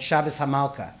called Shabbos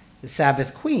Hamalka, the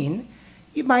Sabbath Queen?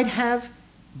 You might have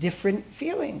different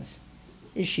feelings.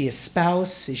 Is she a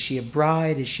spouse? Is she a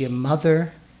bride? Is she a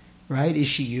mother? Right? Is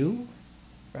she you?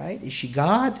 Right? Is she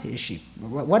God?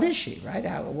 What is she? Right?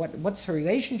 What's her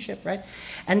relationship? Right?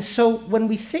 And so when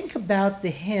we think about the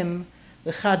hymn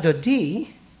Lecha Dodi,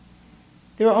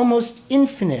 there are almost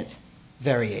infinite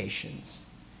variations.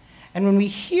 And when we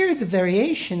hear the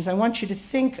variations, I want you to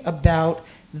think about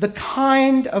the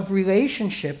kind of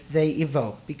relationship they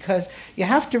evoke, because you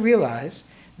have to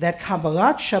realize that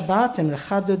Kabbalat Shabbat and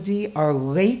Lecha Dodi are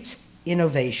late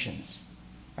innovations,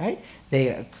 right?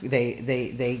 They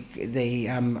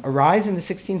arise in the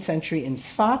 16th century in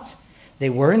Sfat. They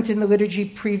weren't in the liturgy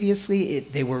previously.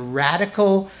 They were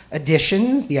radical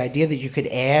additions, the idea that you could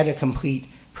add a complete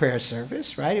prayer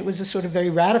service, right? It was a sort of very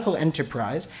radical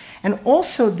enterprise. And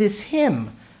also this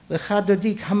hymn, Lecha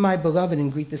Dodi, Come My Beloved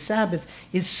and Greet the Sabbath,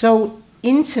 is so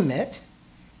intimate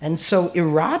and so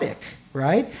erotic,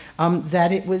 right?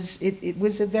 That it was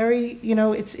a very,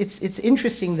 it's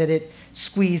interesting that it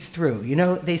squeezed through.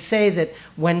 They say that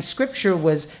when Scripture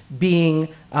was being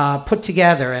put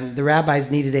together and the rabbis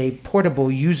needed a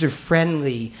portable,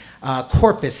 user-friendly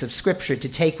corpus of Scripture to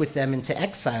take with them into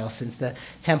exile, since the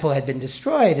temple had been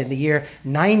destroyed in the year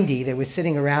 90, they were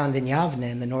sitting around in Yavne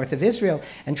in the north of Israel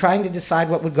and trying to decide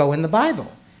what would go in the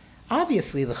Bible.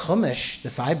 Obviously, the Chumash, the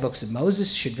 5 books of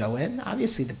Moses, should go in.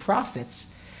 Obviously, the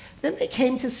prophets. Then they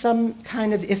came to some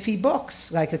kind of iffy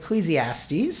books, like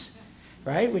Ecclesiastes,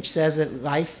 right, which says that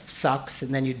life sucks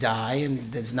and then you die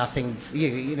and there's nothing,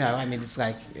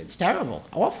 it's terrible,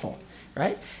 awful,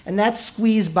 right? And that's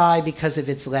squeezed by because of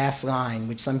its last line,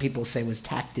 which some people say was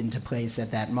tacked into place at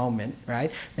that moment,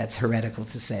 right? That's heretical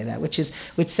to say that, which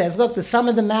says, look, the sum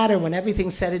of the matter, when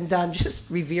everything's said and done, just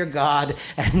revere God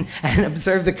and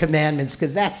observe the commandments,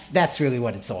 because that's really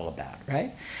what it's all about,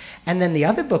 right? And then the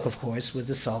other book, of course, was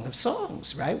the Song of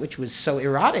Songs, right, which was so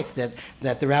erotic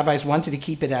that the rabbis wanted to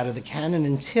keep it out of the canon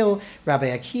until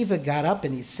Rabbi Akiva got up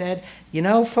and he said,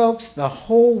 folks, the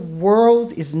whole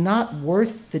world is not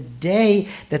worth the day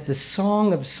that the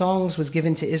Song of Songs was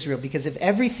given to Israel, because if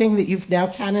everything that you've now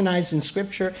canonized in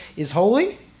Scripture is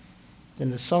holy, then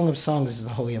the Song of Songs is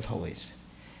the Holy of Holies.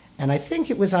 And I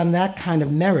think it was on that kind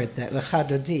of merit that Lecha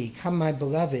Dodi, come my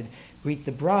beloved, greet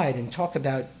the bride, and talk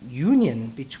about union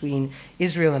between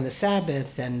Israel and the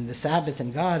Sabbath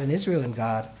and God, and Israel and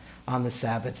God on the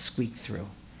Sabbath squeak through.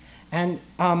 And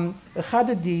Lecha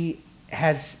Dodi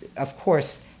has, of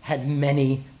course, had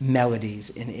many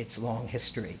melodies in its long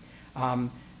history.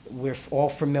 We're all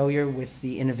familiar with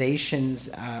the innovations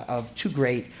of 2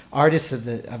 great artists of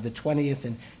the 20th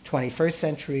and 21st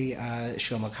century,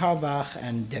 Shlomo Carlebach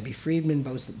and Debbie Friedman,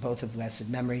 both of blessed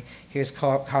memory. Here's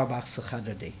Carlebach's Lecha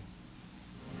Dodi.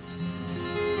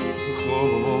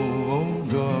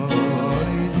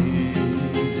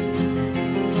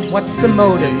 What's the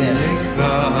mode of this?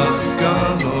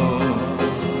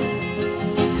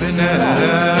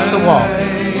 It's a waltz.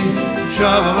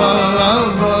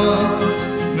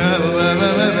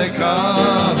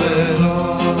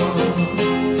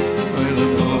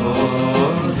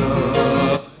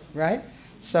 Right?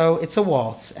 So it's a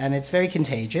waltz, and it's very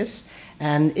contagious.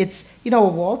 And it's, a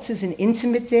waltz is an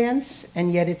intimate dance,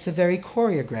 and yet it's a very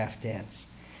choreographed dance.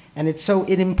 And it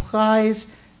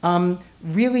implies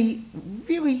really,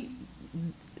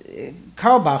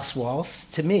 Carlebach's waltz,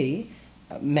 to me,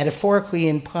 metaphorically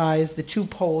implies the 2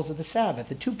 poles of the Sabbath.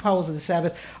 The 2 poles of the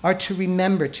Sabbath are to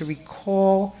remember, to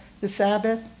recall the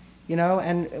Sabbath,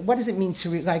 and what does it mean to,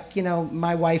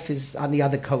 my wife is on the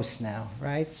other coast now,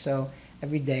 right? So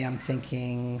every day I'm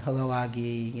thinking, hello,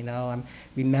 Agi, I'm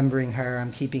remembering her,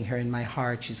 I'm keeping her in my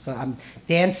heart, I'm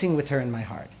dancing with her in my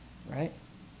heart, right?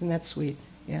 Isn't that sweet?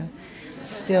 Yeah?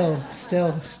 Still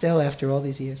after all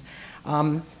these years.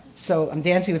 So I'm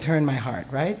dancing with her in my heart,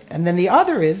 right? And then the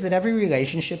other is that every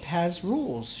relationship has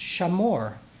rules,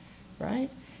 shamor, right?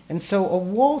 And so a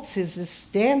waltz is this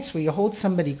dance where you hold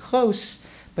somebody close,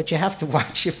 but you have to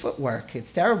watch your footwork.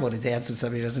 It's terrible to dance with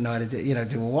somebody who doesn't know how to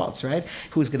do a waltz, right?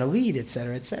 Who's going to lead, et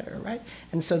cetera, right?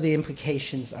 And so the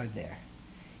implications are there.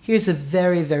 Here's a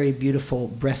very, very beautiful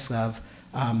Breslov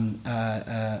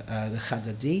Lecha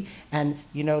Dodi. And,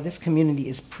 this community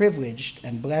is privileged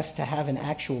and blessed to have an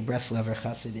actual Breslover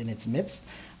Chassid in its midst.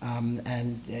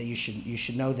 And you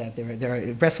should know that there are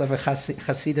Breslover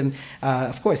Chassidim.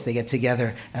 Of course, they get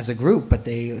together as a group, but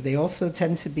they also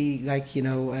tend to be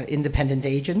independent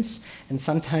agents. And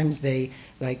sometimes they,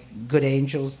 like good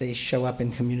angels, they show up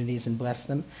in communities and bless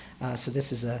them. So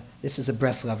this is a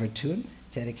Breslover tune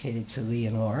dedicated to Lee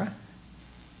and Laura.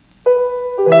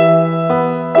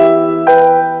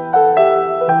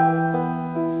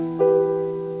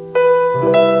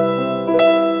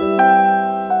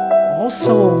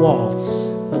 Also a waltz,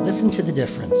 but listen to the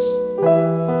difference.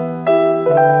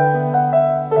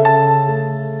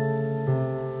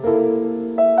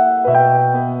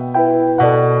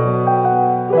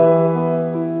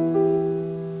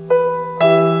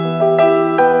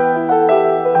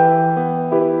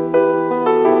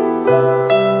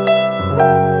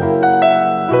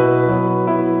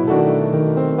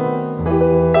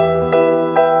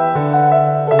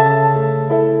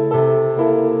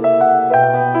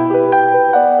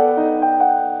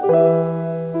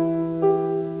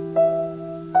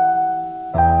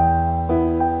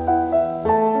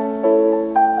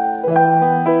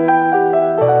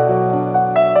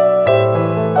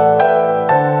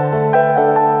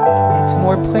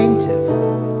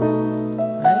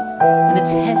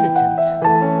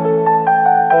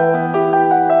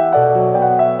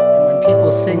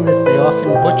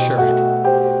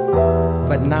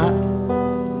 but not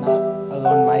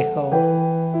Alon Michael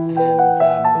and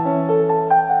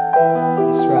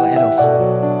Yisrael Edelson.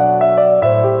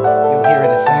 You'll hear in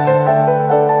a second.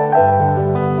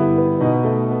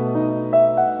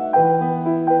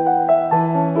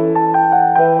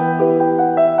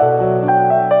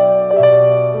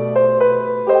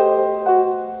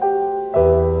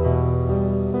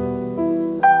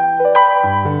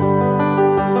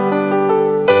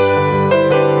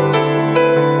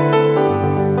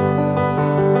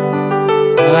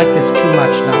 I like this too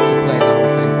much not to play the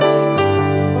whole thing.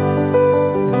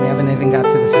 And we haven't even got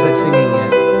to the singing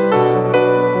yet.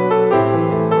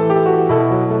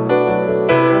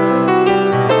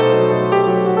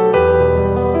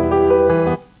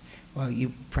 Well,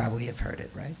 you probably have heard it,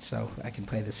 right? So I can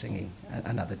play the singing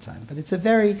another time. But it's a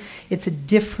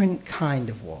different kind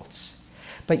of waltz.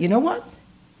 But you know what?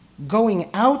 Going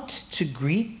out to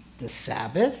greet the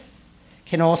Sabbath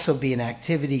can also be an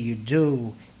activity you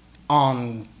do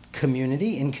in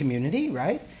community,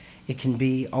 right? It can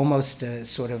be almost a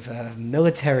sort of a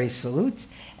military salute,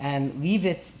 and leave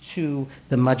it to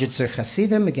the Majitzer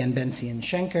Hasidim, again Benzi and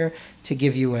Schenker, to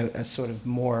give you a sort of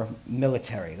more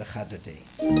military L'chadodi.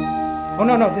 Oh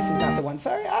no, this is not the one.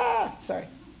 Sorry. Sorry.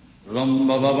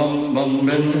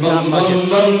 This is not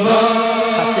Majitzer.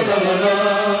 Hasidim.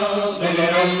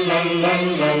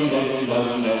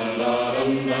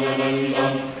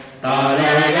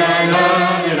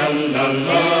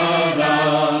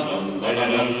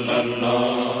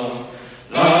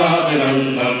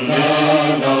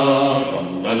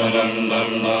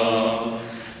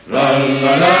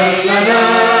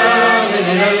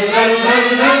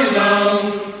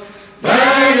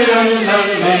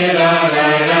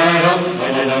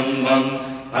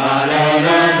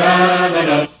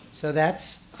 So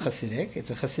that's Hasidic.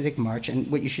 It's a Hasidic march.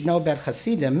 And what you should know about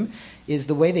Hasidim is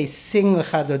the way they sing the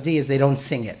Chadodi is they don't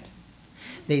sing it.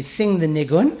 They sing the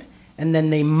nigun, and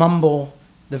then they mumble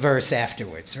the verse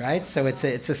afterwards, right? So it's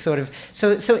a sort of,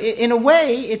 so in a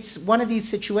way, it's one of these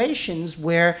situations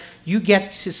where you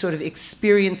get to sort of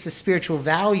experience the spiritual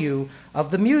value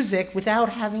of the music without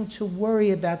having to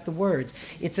worry about the words.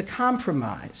 It's a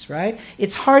compromise, right?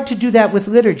 It's hard to do that with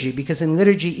liturgy, because in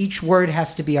liturgy, each word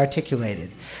has to be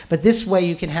articulated. But this way,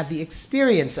 you can have the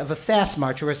experience of a fast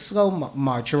march or a slow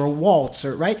march or a waltz,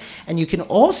 or, right? And you can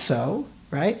also,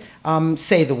 right,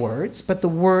 say the words, but the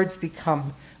words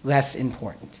become less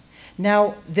important.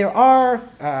 Now, there are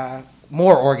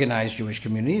more organized Jewish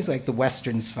communities, like the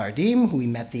Western Sfardim, who we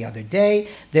met the other day.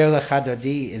 Their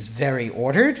Lechadodi is very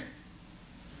ordered.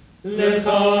 Lechadodi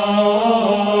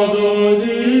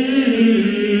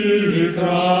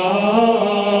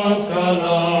likrat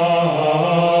kala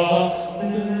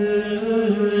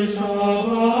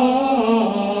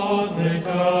Shabbat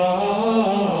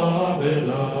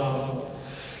mekabela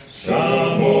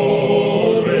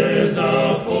Shamor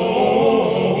vezachor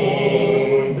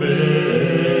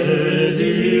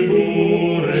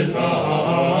bedibur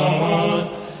echad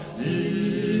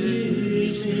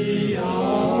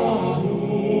Ishmiyahu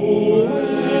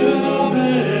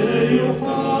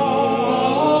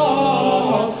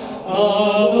el-ameyuchad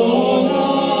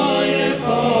Adonai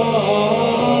echad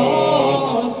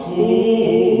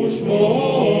u'shmo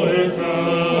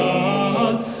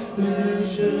echad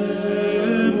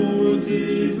L'shemu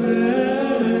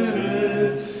tiferet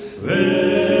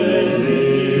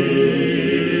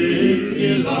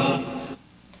ve'tchilah.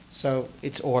 So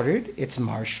it's ordered, it's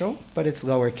martial, but it's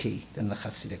lower key than the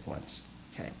Hasidic ones.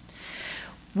 Okay.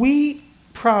 We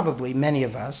probably, many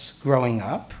of us, growing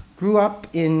up, grew up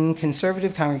in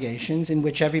conservative congregations in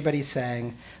which everybody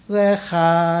sang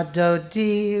Lecha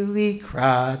Dodi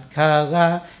Likrat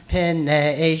Kala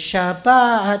Penei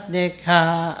Shabbat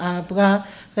Neka'abla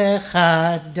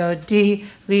Lecha Dodi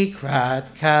Likrat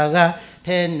Kala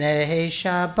Penei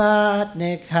Shabbat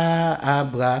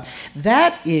Neka'abla.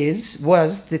 That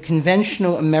was the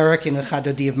conventional American Lecha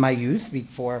Dodi of my youth,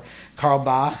 before Karl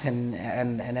Bach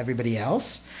and everybody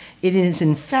else. It is,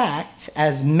 in fact,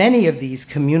 as many of these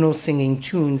communal singing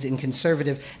tunes in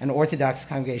conservative and Orthodox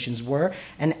congregations were,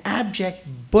 an abject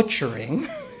butchering,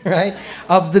 right,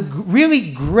 of the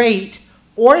really great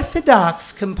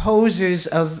Orthodox composers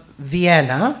of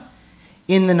Vienna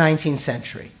in the 19th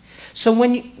century. So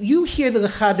when you hear the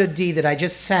Lechadodi that I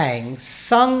just sang,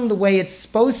 sung the way it's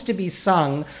supposed to be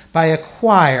sung by a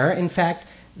choir, in fact,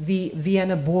 the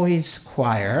Vienna Boys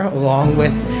Choir, along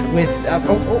with sorry, no,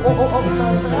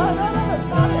 that's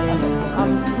not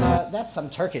it. That's some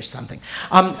Turkish something.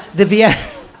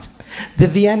 The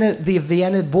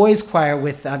Vienna Boys Choir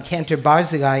with Cantor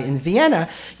Barzilai in Vienna.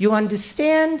 You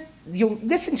understand? You'll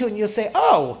listen to it and you'll say,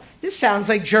 "Oh, this sounds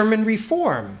like German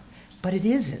Reform." but it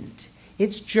isn't.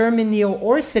 It's German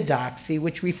neo-orthodoxy,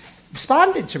 which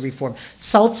responded to Reform.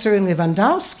 Sulzer and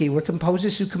Lewandowski were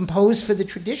composers who composed for the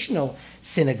traditional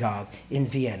synagogue in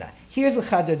Vienna. Here's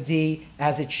Lecha Dodi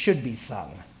as it should be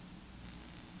sung.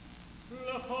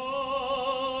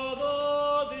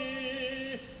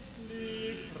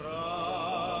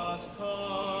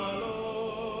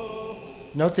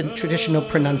 Note the traditional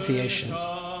pronunciations.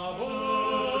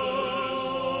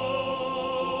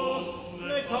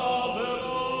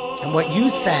 And what you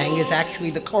sang is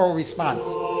actually the choral response.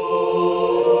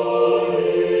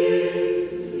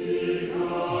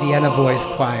 Vienna Boys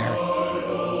Choir.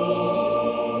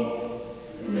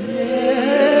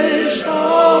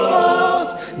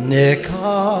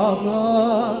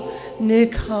 Nikabla,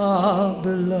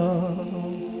 Nikabla.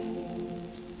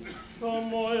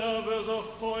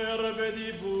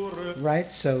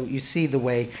 Right? So you see the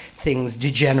way things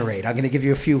degenerate. I'm going to give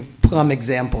you a few plum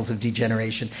examples of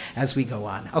degeneration as we go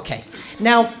on. Okay.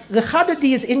 Now, Lecha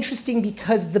Dodi is interesting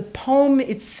because the poem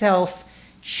itself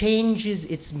changes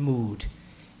its mood.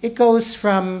 It goes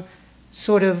from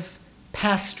sort of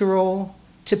pastoral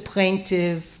to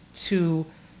plaintive to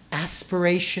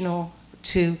aspirational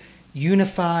to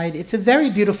unified. It's a very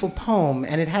beautiful poem,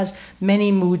 and it has many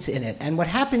moods in it. And what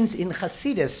happens in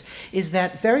Hasidus is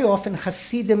that very often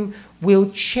Hasidim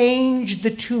will change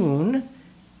the tune,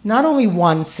 not only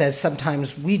once, as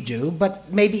sometimes we do, but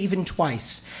maybe even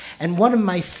twice. And one of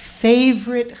my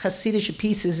favorite Hasidic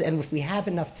pieces, and if we have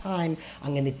enough time,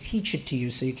 I'm going to teach it to you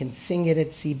so you can sing it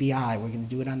at CBI. We're going to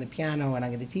do it on the piano, and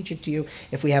I'm going to teach it to you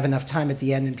if we have enough time at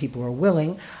the end and people are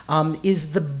willing,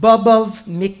 is the Bobov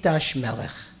Mikdash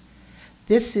Melech.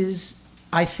 This is,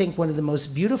 I think, one of the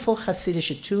most beautiful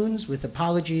Hasidic tunes, with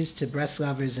apologies to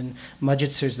Breslavers and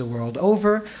Mudgetzers the world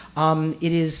over.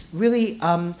 It is really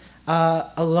a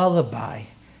lullaby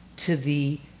to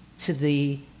the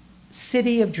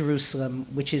city of Jerusalem,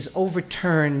 which is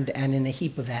overturned and in a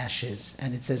heap of ashes.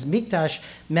 And it says, Mikdash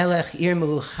Melech Ir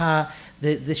Melucha,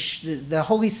 the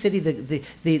holy city, the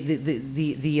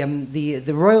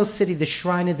royal city, the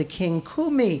shrine of the king.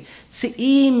 Kumi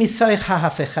Tzei Misoich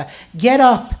HaHafecha. Get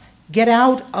up, get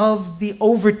out of the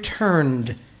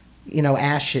overturned,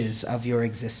 ashes of your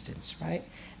existence, right?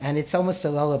 And it's almost a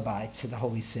lullaby to the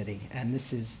holy city. And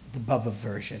this is the Bubba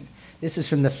version. This is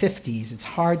from the 50s. It's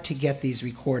hard to get these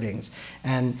recordings.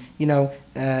 And,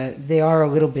 they are a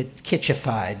little bit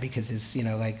kitschified because it's,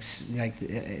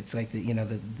 it's like the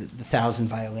 1,000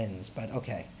 violins, but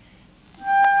okay.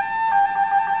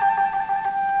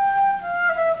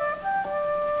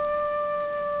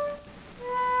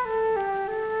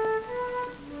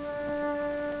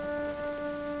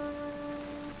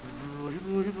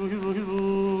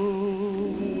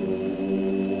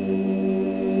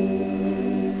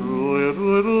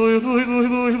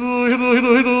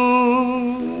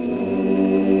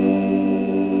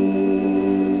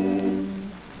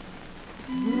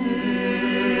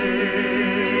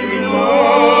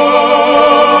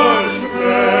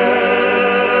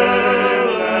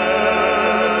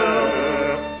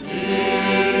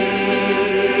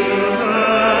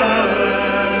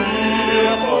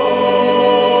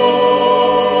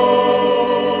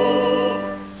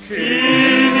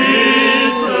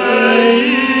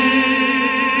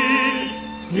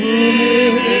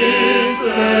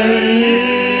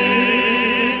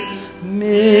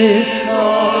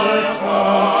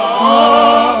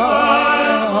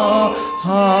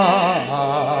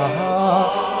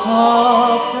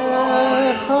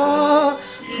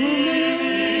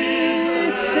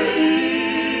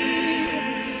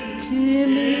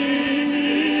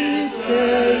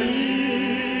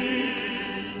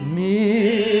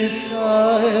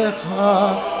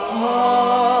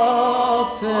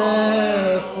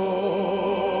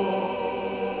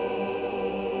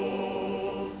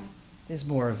 There's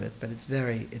more of it, but it's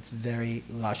very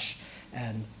lush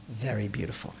and very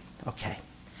beautiful. Okay.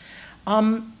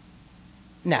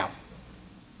 Now,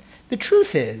 the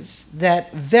truth is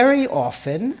that very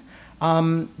often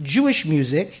Jewish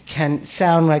music can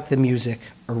sound like the music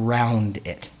around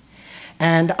it.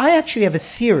 And I actually have a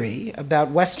theory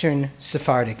about Western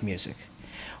Sephardic music.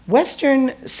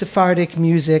 Western Sephardic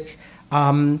music,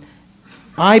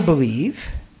 I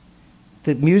believe,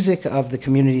 the music of the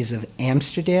communities of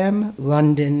Amsterdam,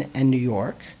 London, and New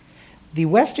York, the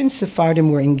Western Sephardim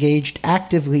were engaged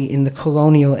actively in the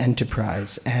colonial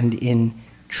enterprise and in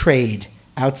trade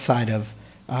outside of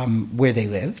where they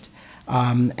lived,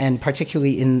 and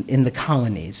particularly in the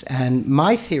colonies. And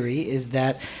my theory is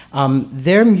that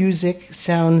their music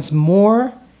sounds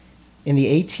more, in the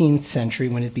 18th century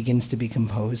when it begins to be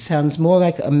composed, sounds more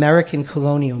like American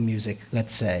colonial music,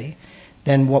 let's say,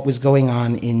 than what was going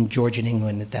on in Georgian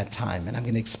England at that time. And I'm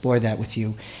going to explore that with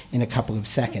you in a couple of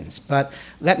seconds. But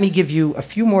let me give you a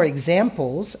few more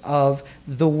examples of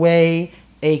the way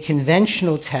a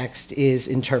conventional text is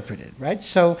interpreted, right?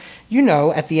 So, you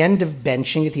know, at the end of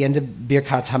benching, at the end of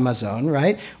Birkat Hamazon,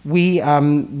 right,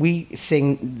 we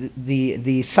sing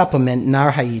the supplement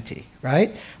Nar Hayiti,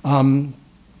 right?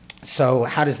 So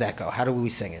how does that go? How do we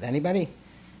sing it? Anybody?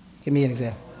 Give me an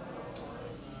example.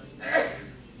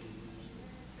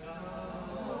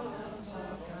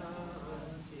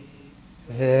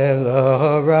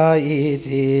 V'lo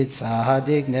ra'iti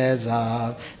tzadik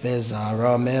nezav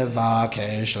v'zara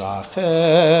mevakesh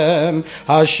lachem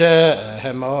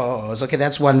Hashem oz. Okay,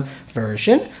 that's one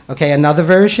version. Okay, another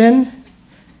version.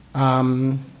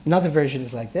 Another version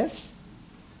is like this.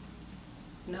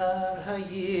 Nar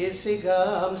hayisi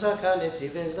gam zakaneti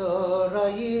v'lo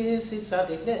ra'isi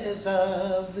tzadik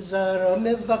nezav v'zara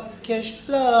mevakesh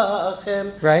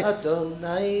lachem right.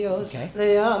 Adonai oz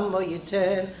le'amo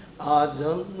yiten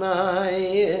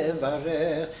Adonai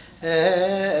Varech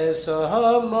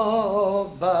Esomo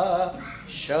Ba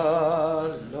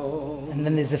Shalom. And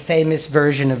then there's the famous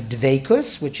version of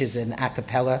Dveikus, which is an a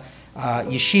cappella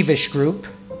yeshivish group.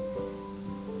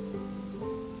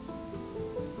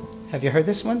 Have you heard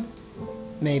this one?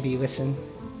 Maybe, listen.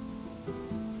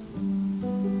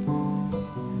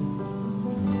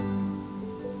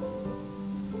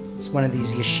 It's one of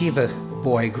these yeshiva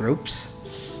boy groups,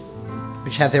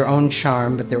 which have their own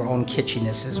charm, but their own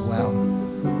kitschiness as well.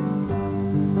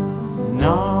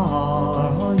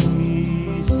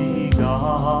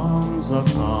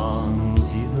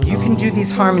 You can do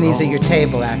these harmonies at your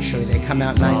table, actually. They come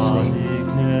out nicely.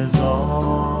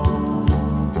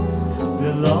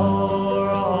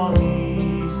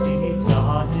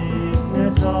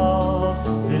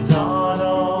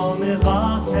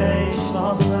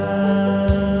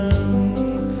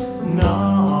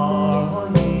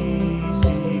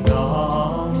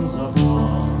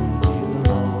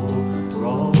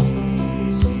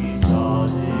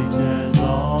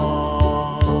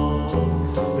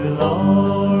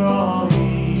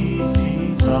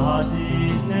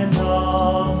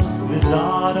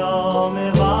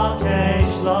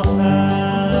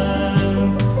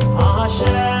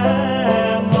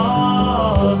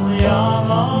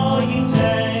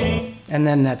 And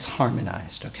then that's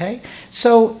harmonized, okay?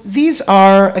 So these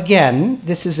are, again,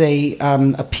 this is a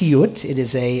piyut, it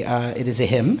is a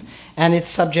hymn, and it's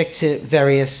subject to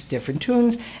various different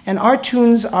tunes. And our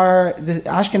tunes are, the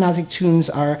Ashkenazic tunes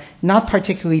are not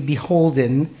particularly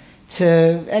beholden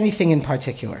to anything in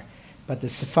particular, but the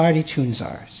Sephardi tunes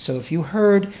are. So if you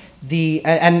heard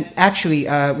and actually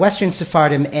Western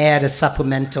Sephardim add a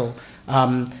supplemental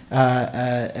a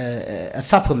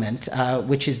supplement,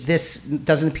 which is this,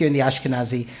 doesn't appear in the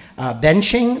Ashkenazi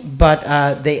benching, but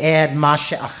they add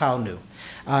Mashe Achalnu.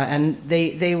 And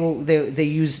they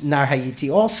use Nar Hayiti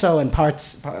also, and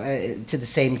parts to the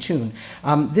same tune.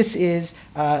 This is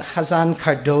Chazan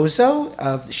Cardozo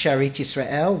of Sharit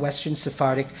Yisrael, Western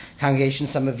Sephardic congregation.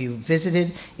 Some of you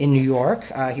visited in New York.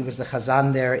 He was the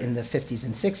Chazan there in the 50s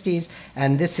and 60s.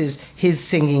 And this is his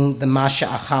singing the Masha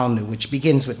Achalnu, which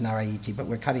begins with Nar Hayiti, but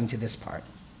we're cutting to this part.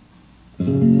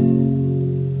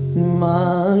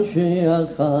 Masha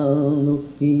Achalnu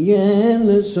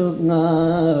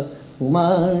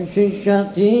ומה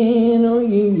ששתינו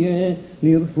יהיה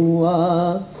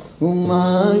לרפואה,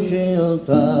 ומה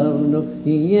שהותרנו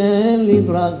יהיה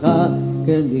לברכה,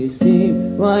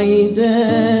 כדכתיב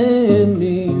ויתן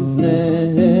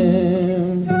לפניהם.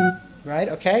 Right,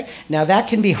 okay. Now that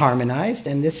can be harmonized,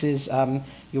 and this is,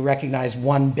 you'll recognize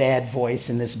one bad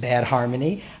voice in this bad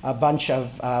harmony. A bunch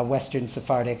of Western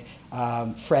Sephardic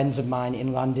friends of mine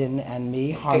in London and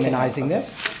me harmonizing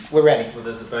this. We're ready. Well,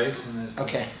 there's the bass and there's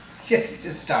okay. Just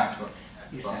start.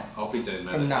 You start. I'll be doing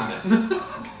that. From now.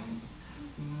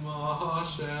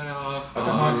 I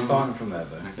don't mind starting from there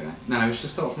though. Okay. No, we should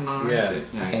start from 980.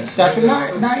 Yeah. Okay, start from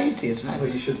 980, it's fine. Well,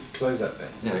 you should close that bit.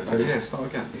 Yeah, okay, start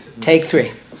again. Take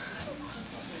 3.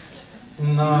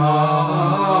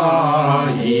 Na'iti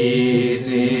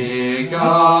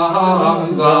gam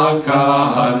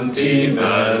zakanti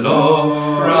velo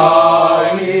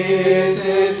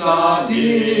ra'iti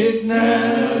tzadik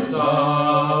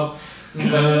nezav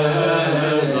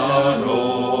nezaro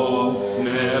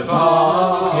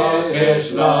mevakesh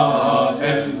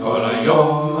lachem kol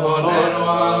hayom olenu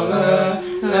aleh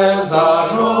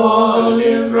nezaro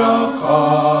livracha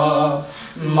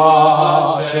ma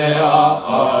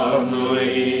she'acharnu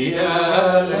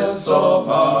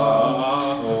soba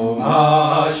uma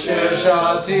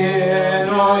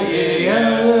sheshatino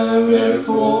yel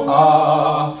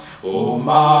virfuah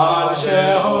uma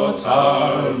shehotar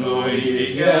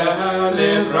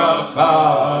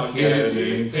livracha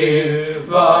kirditiv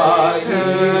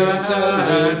vayiter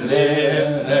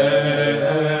lifhem.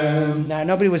 Now,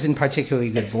 nobody was in particularly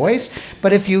good voice,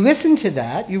 but if you listen to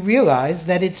that, you realize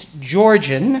that it's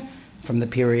Georgian from the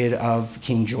period of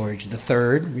King George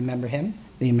III, remember him?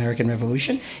 The American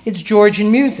Revolution. It's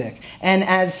Georgian music. And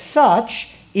as such,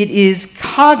 it is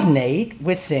cognate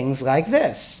with things like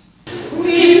this.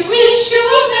 We wish you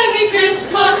a Merry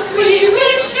Christmas. We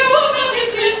wish you a Merry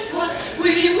Christmas.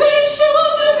 We wish you a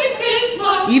Merry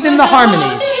Christmas. Even the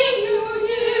harmonies.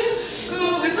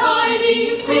 Good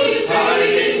tidings, good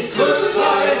tidings, good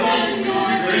tidings to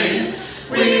bring.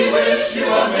 We wish you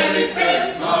a Merry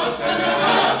Christmas and a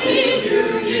Happy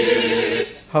New Year.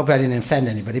 Hope I didn't offend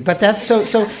anybody, but that's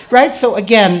so right? So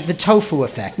again, the tofu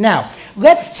effect. Now,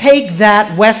 let's take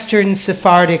that Western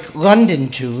Sephardic London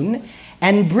tune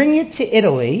and bring it to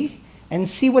Italy and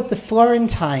see what the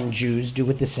Florentine Jews do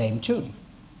with the same tune.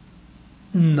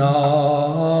 Na'ayiti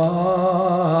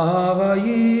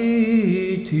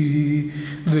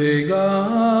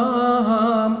vegam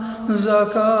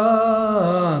zakanti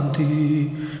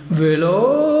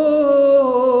velo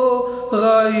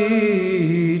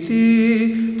ra'iti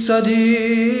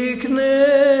tzadik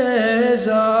nezar.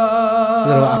 It's a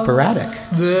little operatic.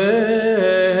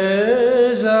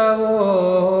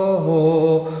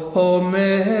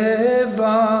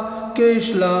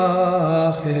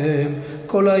 Lachem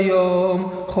kol hayom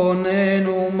chonen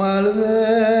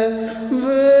umalveh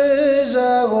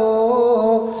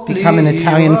vezaro. It's become an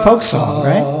Italian folk song,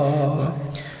 right?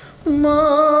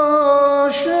 Ma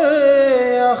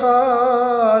she'achalnu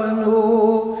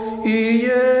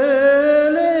yeh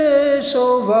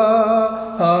lesova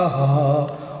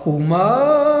u'ma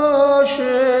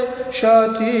she'shatinu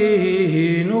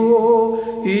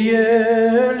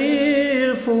yeh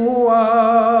lirfuah.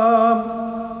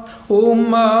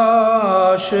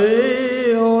 ומה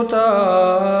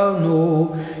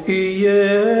שאותנו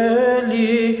יהיה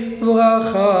לי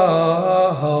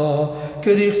ברכה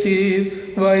כדכתיב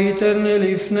ויתן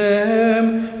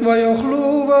לפניהם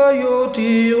ויאכלו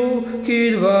ויותירו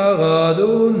כדבר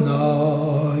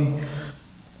אדוני.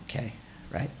 Okay,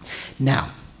 right. Now,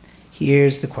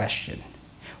 here's the question.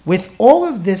 With all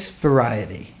of this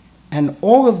variety and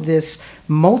all of this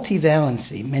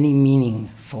multivalency, many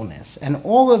meaningfulness, and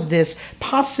all of this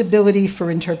possibility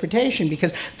for interpretation,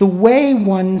 because the way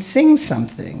one sings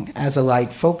something as a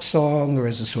light folk song or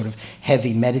as a sort of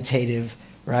heavy meditative,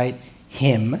 right,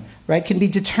 hymn, right, can be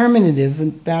determinative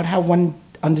about how one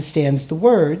understands the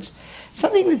words.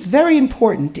 Something that's very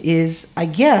important is, I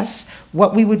guess,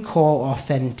 what we would call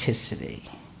authenticity.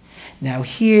 Now,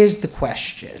 here's the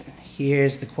question.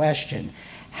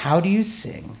 How do you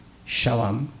sing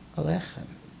Shalom Aleichem?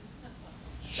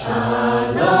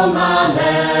 Shalom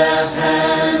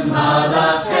Aleichem,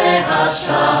 Malachei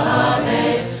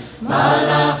HaSharet,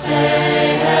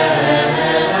 Malachei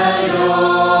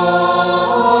Hayom.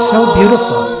 So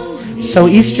beautiful, so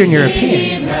Eastern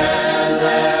European,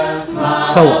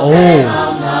 so old.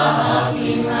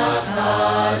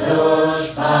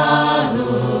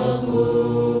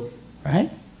 Right?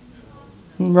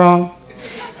 Wrong.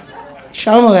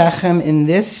 Shalom Aleichem in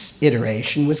this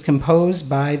iteration was composed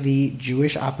by the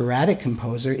Jewish operatic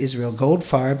composer Israel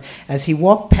Goldfarb as he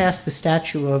walked past the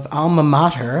statue of Alma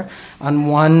Mater on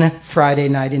one Friday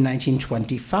night in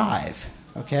 1925.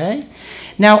 Okay?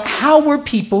 Now, how were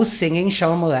people singing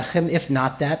Shalom Aleichem if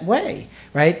not that way?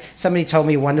 Right? Somebody told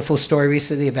me a wonderful story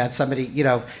recently about somebody,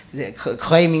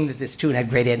 claiming that this tune had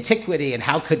great antiquity and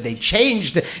how could they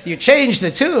change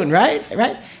the tune, right?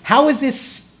 Right? How was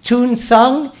this tune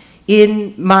sung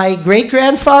in my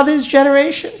great-grandfather's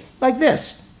generation? Like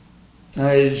this.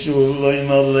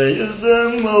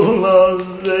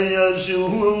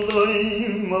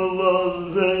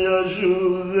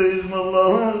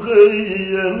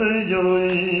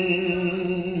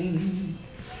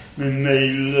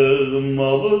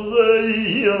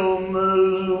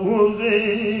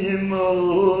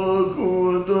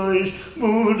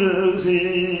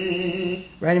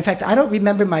 Right? In fact, I don't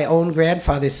remember my own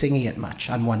grandfather singing it much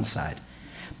on one side.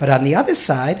 But on the other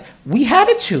side, we had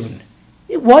a tune.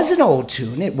 It was an old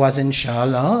tune. It wasn't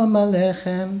Shalom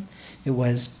Aleichem. It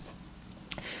was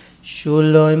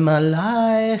Shalom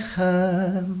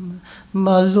Aleichem,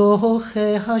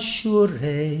 Maloche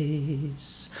Hashures,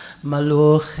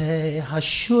 Maloche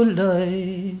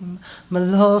Hashulim,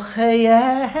 Maloche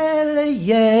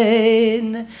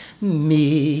Elyen,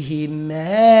 Mihi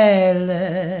Melech,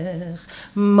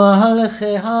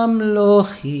 Malche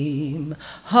Hamlochim,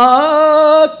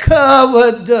 HaKavadosh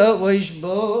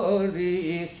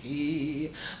Borichi,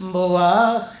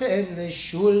 Malachim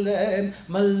Shulem,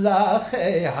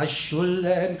 Malachi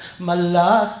Hashulem,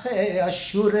 Malachi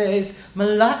Ashures,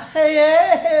 Malachi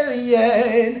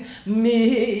Elyen,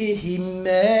 Mihi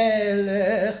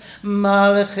Melech,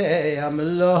 Malachi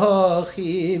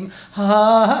Amlochim,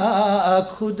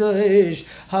 HaKudosh,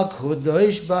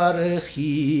 HaKudosh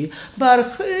Baruchi,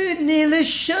 Baruchini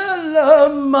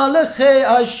L'Shalom, Malachi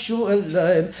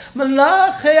Ashulem,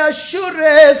 Malachi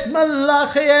Ashures,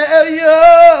 Malachi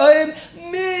Elyon,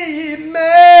 Mi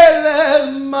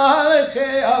Melech,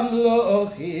 Malachi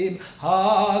Amlochim,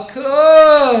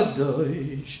 HaKadosh,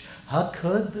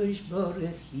 HaKadosh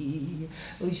Baruchi,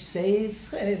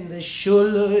 U'Seishem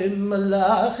L'Shalom,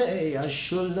 Malachi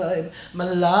Ashulem,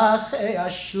 Malachi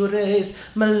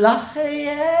Ashures, Malachi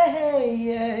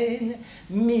Elyon,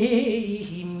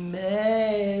 Mi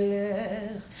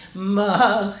Melech,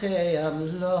 Malachi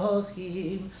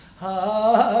Amlochim,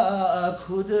 HaKadosh,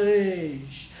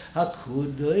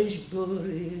 HaKadosh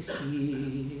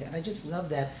Baruchi. And I just love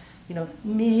that, you know,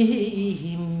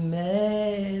 Mi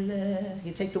Melech.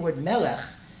 You take the word Melech,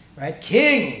 right,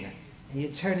 king, and you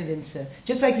turn it into,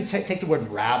 just like you take the word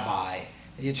rabbi,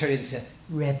 and you turn it into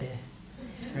Rebbe,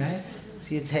 right?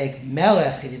 So you take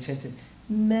Melech, and you turn it to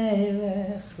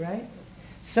Melech, right?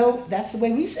 So that's the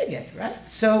way we sing it, right?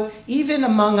 So even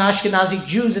among Ashkenazi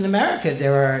Jews in America,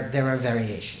 there are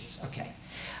variations. Okay.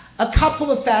 A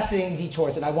couple of fascinating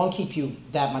detours, and I won't keep you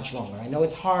that much longer. I know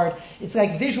it's hard. It's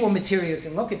like visual material. You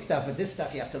can look at stuff, but this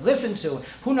stuff you have to listen to.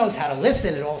 Who knows how to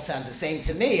listen? It all sounds the same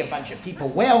to me. A bunch of people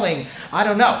wailing. I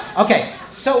don't know. Okay.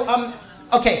 So,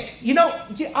 okay. You know,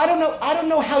 I don't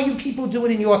know how you people do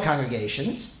it in your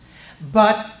congregations,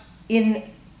 but in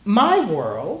my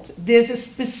world, there's a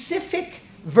specific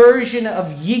version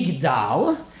of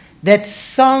Yigdal that's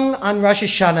sung on Rosh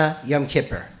Hashanah Yom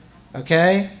Kippur.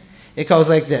 Okay? It goes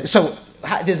like this. So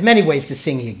there's many ways to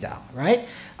sing Yigdal, right?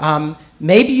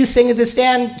 Maybe you sing it the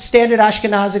standard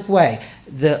Ashkenazic way,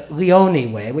 the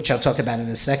Leone way, which I'll talk about in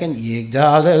a second.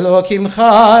 Yigdal Elokim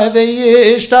Chai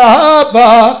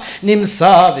v'yishtabach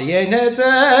nimsa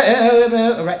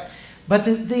v'yeneteh. Right? But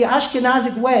the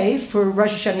Ashkenazic way for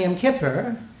Rosh Hashanah Yom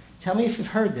Kippur, tell me if you've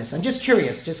heard this. I'm just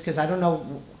curious, just because I don't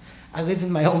know. I live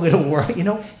in my own little world. You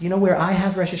know where I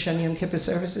have Rosh Hashanah Yom Kippur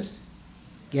services?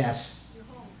 Yes.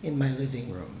 In my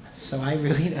living room. So I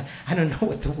don't know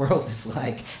what the world is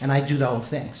like, and I do the whole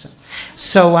thing. So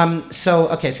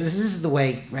okay, so this is the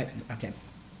way, right? Okay.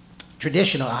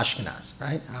 Traditional Ashkenaz,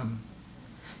 right?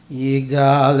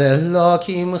 Yigdal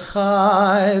Elokim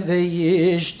Chai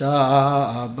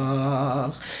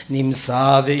v'yishtabach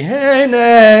nimsa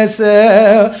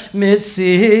v'yeneser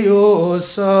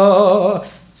mitziuso.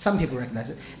 Some people recognize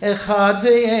it. Echad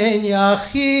ve'en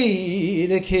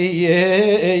yachid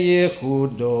k'yeh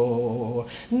yechudo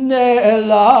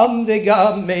ne'elam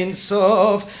ve'gam ein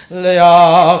sof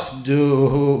le'achduso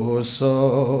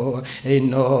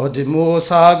eino demus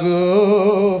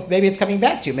haguf. Maybe it's coming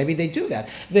back to you. Maybe they do that.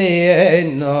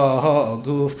 Ve'eino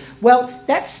guf. Well,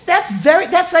 that's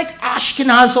like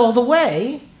Ashkenaz all the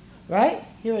way, right?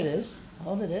 Here it is.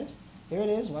 Hold it is. Here it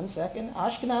is. 1 second.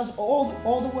 Ashkenaz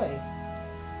all the way.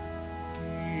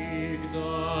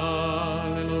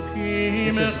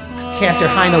 This is Cantor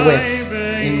Heinowitz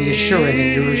in Yeshurun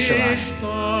in Yerushalayim.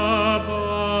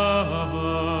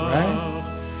 Right?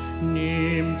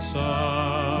 He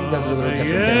does it a little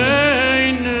different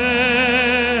than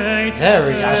me.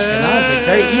 Very Ashkenazic,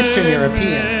 very Eastern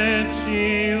European.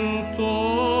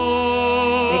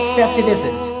 Except it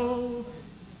isn't.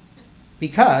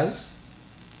 Because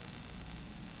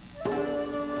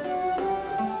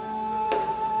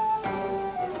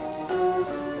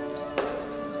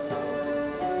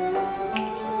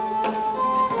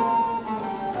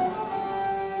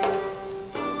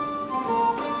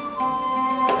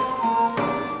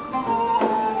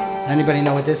anybody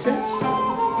know what this is?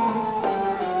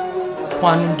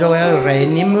 Cuando el rey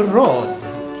Nimrod.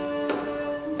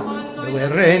 El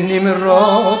rey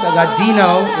Nimrod,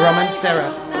 Agadino,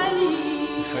 Romancera.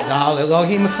 Chadal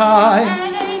Elohim Chai.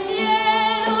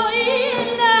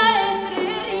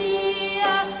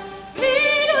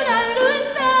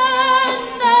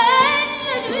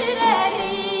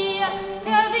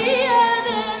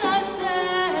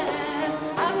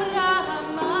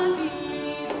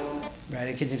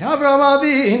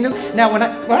 Now when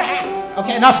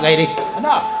okay, enough, lady,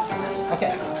 enough.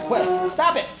 Okay, well,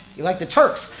 stop it. You like the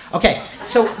Turks? Okay,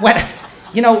 so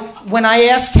when I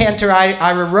asked Cantor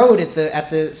Ira Road at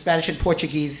the Spanish and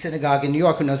Portuguese synagogue in New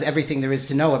York, who knows everything there is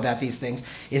to know about these things,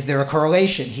 is there a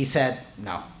correlation? He said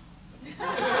no.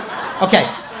 Okay,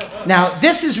 now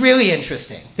this is really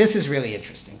interesting.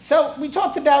 So we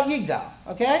talked about Yigdal.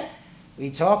 Okay. We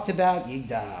talked about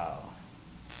Yigdal.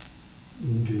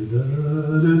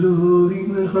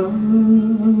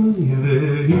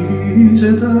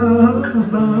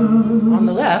 On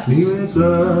the left,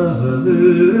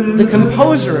 the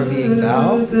composer of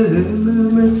Yigdal,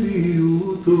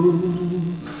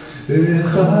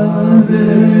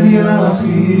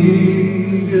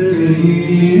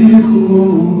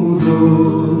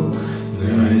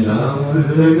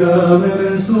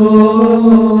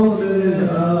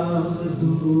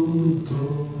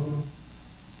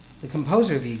 the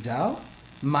composer of Yigdal,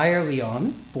 Meyer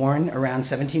Leon, born around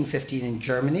 1715 in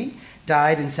Germany,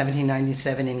 died in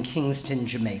 1797 in Kingston,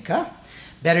 Jamaica.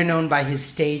 Better known by his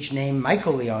stage name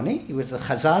Michael Leone, he was the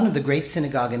Chazan of the Great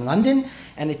Synagogue in London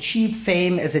and achieved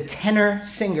fame as a tenor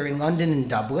singer in London and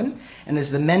Dublin, and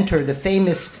as the mentor of the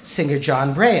famous singer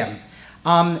John Braham.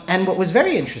 And what was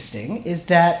very interesting is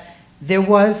that there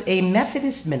was a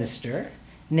Methodist minister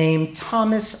named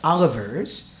Thomas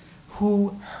Olivers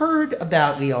who heard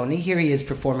about Leone. Here he is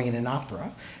performing in an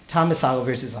opera. Thomas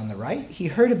Olivers is on the right. He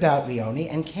heard about Leone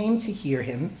and came to hear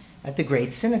him at the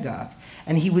Great Synagogue.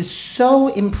 And he was so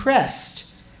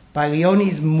impressed by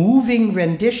Leone's moving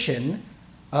rendition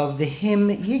of the hymn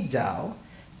Yigdal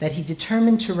that he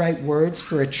determined to write words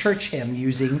for a church hymn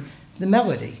using the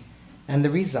melody. And the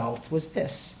result was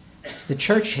this, the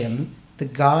church hymn, "The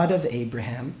God of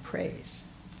Abraham Praise."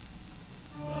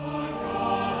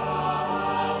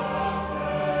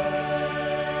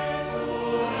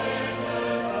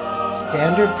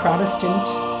 Standard Protestant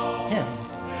hymn.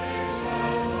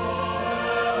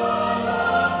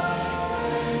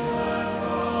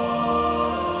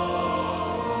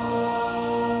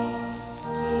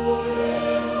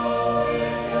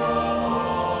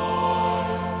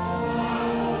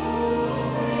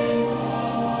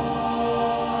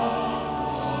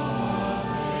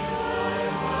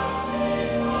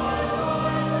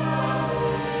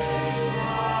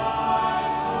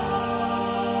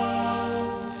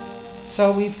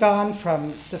 So we've gone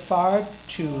from Sepharad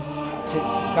to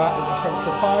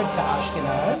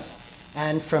Ashkenaz,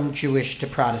 and from Jewish to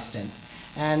Protestant.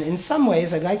 And in some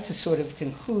ways, I'd like to sort of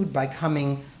conclude by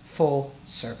coming full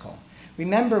circle.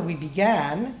 Remember, we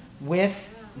began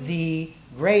with the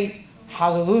great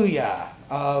hallelujah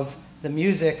of the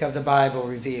music of the Bible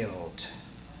revealed.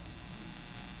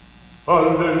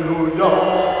 Hallelujah,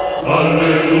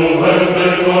 hallelujah,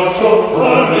 hallelujah.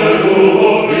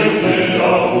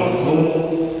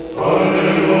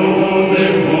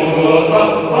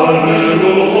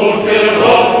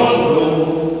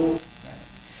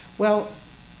 Well,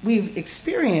 we've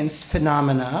experienced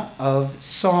phenomena of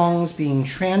songs being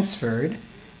transferred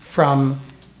from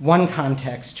one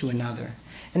context to another.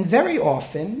 And very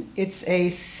often, it's a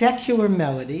secular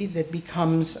melody that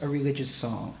becomes a religious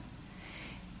song.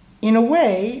 In a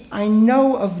way, I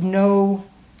know of no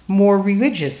more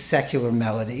religious secular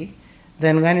melody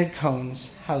than Leonard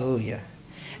Cohen's Hallelujah.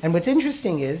 And what's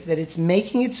interesting is that it's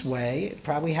making its way, it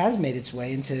probably has made its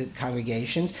way into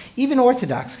congregations, even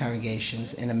Orthodox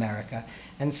congregations in America.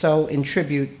 And so in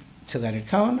tribute to Leonard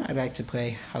Cohen, I'd like to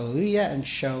play Hallelujah and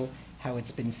show how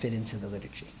it's been fit into the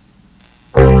liturgy.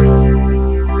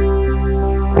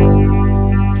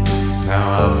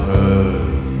 Now I've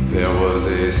heard there was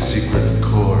a secret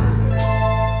chord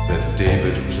that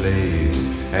David played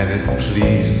and it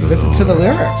pleased the Listen Lord. to the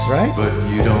lyrics, right? But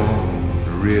you don't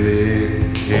really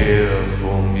care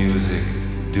for music,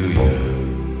 do you?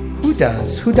 Who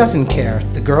does? Who doesn't care?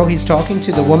 The girl he's talking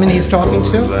to, the woman he's talking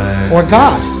to, or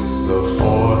God? The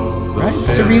fourth, the right? fifth,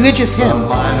 It's a religious hymn. The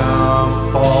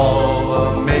minor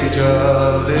fall, the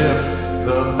major lift,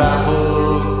 the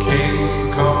baffled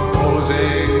king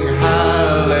composing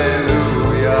hallelujah.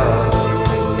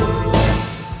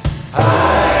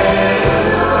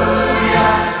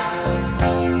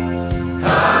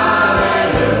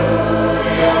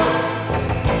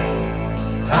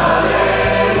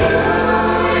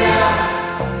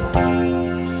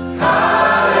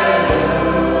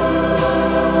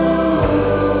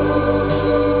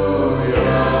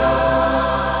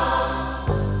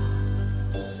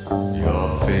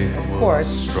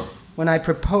 When I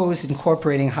proposed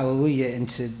incorporating Hallelujah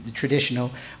into the traditional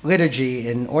liturgy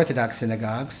in Orthodox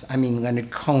synagogues, I mean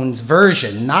Leonard Cohen's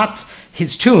version, not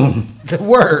his tune, the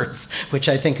words, which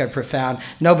I think are profound.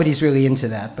 Nobody's really into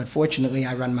that, but fortunately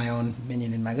I run my own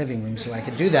minyan in my living room, so I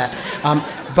could do that.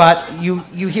 But you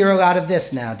hear a lot of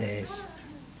this nowadays.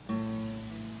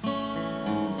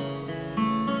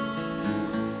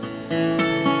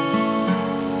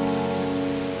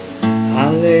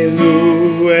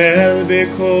 Hallelujah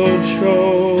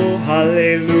b'kodsho,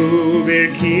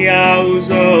 Hallelujah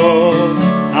b'kiauzo,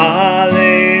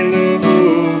 Hallelujah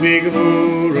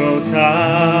b'gvurotav.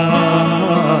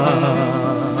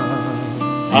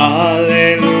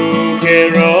 Hallelu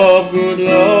kerov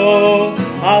gudlo,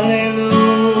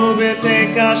 Hallelu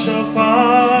beteka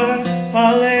shofar,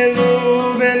 Hallelu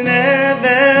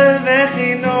benevel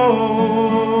vechino.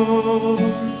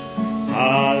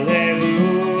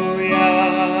 Hallelujah,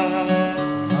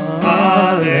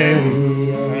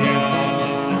 Hallelujah,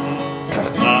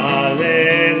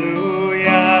 Hallelujah,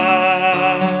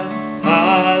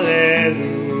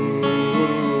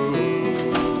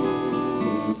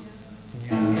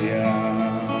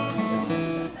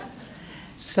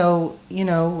 So,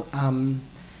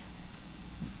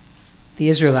 the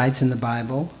Israelites in the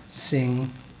Bible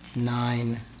sing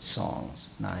 9 songs.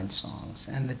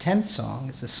 And the 10th song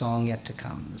is the song yet to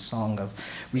come, the song of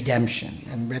redemption.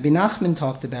 And Rabbi Nachman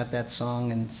talked about that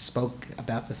song and spoke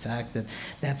about the fact that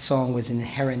that song was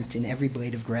inherent in every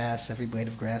blade of grass. Every blade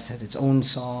of grass had its own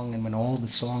song, and when all the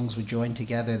songs were joined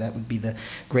together, that would be the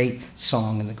great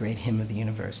song and the great hymn of the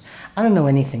universe. I don't know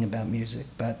anything about music,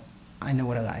 but I know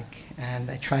what I like, and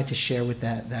I tried to share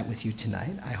that with you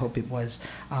tonight. I hope it was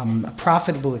a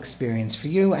profitable experience for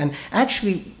you, and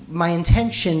actually my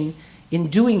intention in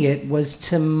doing it was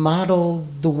to model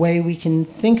the way we can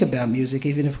think about music,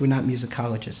 even if we're not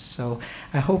musicologists. So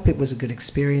I hope it was a good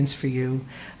experience for you.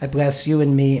 I bless you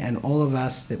and me and all of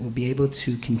us that will be able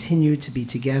to continue to be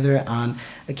together on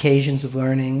occasions of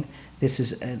learning. This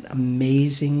is an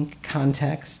amazing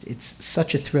context. It's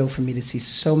such a thrill for me to see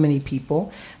so many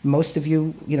people. Most of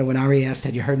you, when Ari asked,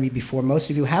 had you heard me before?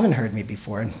 Most of you haven't heard me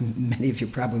before, and many of you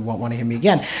probably won't want to hear me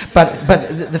again. But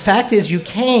the fact is, you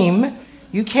came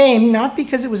not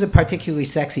because it was a particularly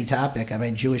sexy topic. I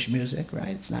mean, Jewish music, right?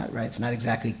 It's not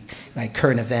exactly like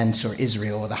current events or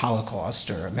Israel or the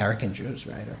Holocaust or American Jews,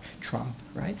 right? Or Trump,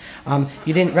 right?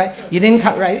 You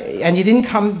didn't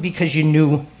come because you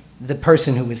knew the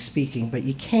person who was speaking, but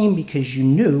you came because you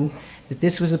knew that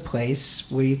this was a place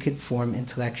where you could form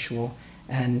intellectual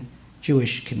and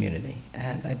Jewish community.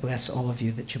 And I bless all of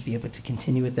you that you'll be able to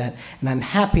continue with that. And I'm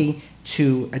happy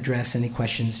to address any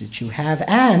questions that you have.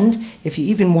 And if you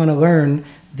even want to learn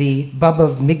the Bab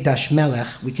of Migdash Melech,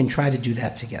 we can try to do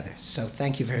that together. So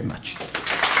thank you very much.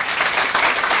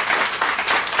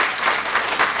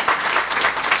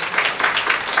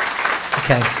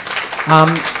 Okay.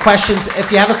 Questions?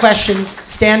 If you have a question,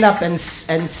 stand up and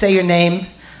say your name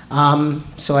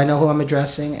so I know who I'm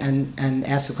addressing, and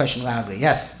ask the question loudly.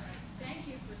 Yes? Thank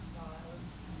you, first of all.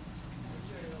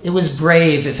 It was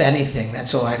brave, if anything.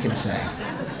 That's all I can say.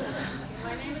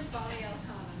 My name is Bali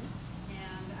El-Khanan,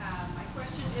 and my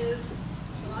question is,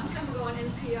 a long time ago on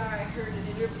NPR, I heard an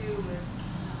interview with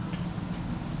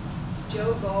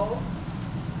Joe Gold.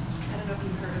 I don't know if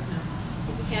you've heard of him.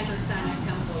 He's a cantor at Sinai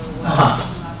Temple or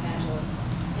was in Los Angeles.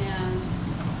 And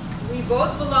we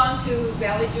both belong to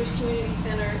Valley Jewish Community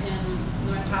Center in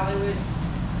North Hollywood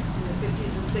in the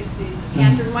 50s and 60s. And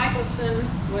Cantor Michelson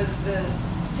was to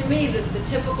me, the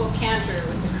typical cantor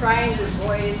with the cry in his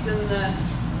voice and the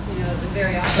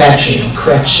very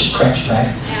Cretch,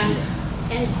 right?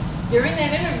 And during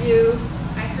that interview,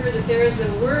 I heard that there is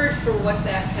a word for what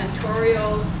that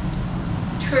cantorial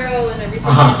trill and everything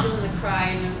is in the cry.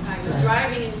 And I was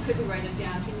driving and couldn't write it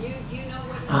down. Do you know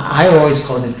what? I always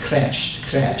called it kretch,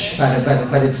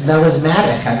 but it's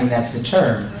melismatic. I mean, that's the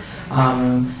term.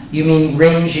 You mean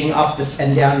ranging up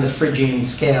and down the Phrygian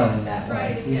scale in that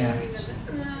way? Yeah.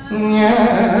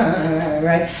 Yeah,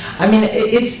 right. I mean,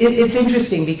 it's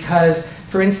interesting because,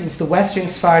 for instance, the Western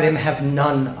Sephardim have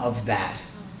none of that.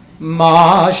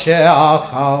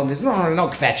 There's no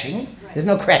kvetching. There's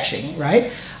no kretching,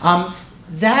 right?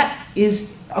 That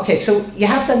is okay. So you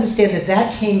have to understand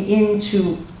that came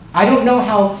into. I don't know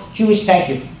how Jewish. Thank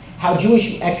you.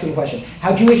 Excellent question.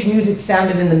 How Jewish music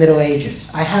sounded in the Middle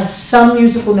Ages. I have some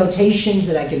musical notations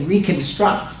that I can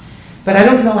reconstruct, but I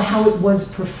don't know how it was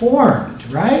performed,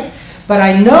 right? But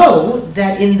I know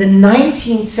that in the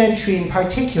 19th century in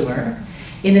particular,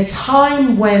 in a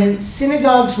time when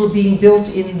synagogues were being built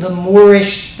in the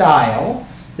Moorish style,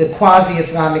 the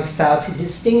quasi-Islamic style, to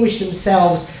distinguish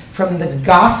themselves from the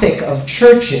Gothic of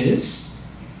churches,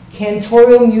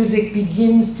 cantorial music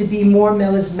begins to be more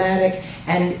melismatic,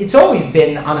 and it's always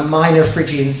been on a minor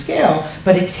Phrygian scale,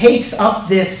 but it takes up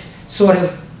this sort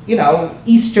of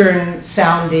Eastern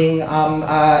sounding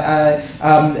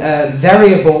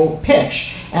variable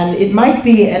pitch. And it might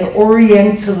be an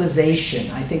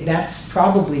orientalization. I think that's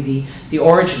probably the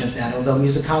origin of that, although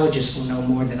musicologists will know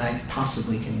more than I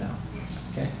possibly can know.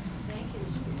 Okay?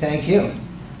 Thank you.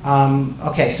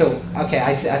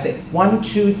 I say 1,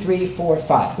 2, 3, 4,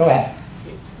 5. Go ahead.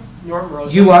 Norm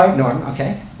Rosen. You are Norm,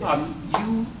 okay.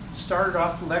 You started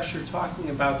off the lecture talking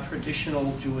about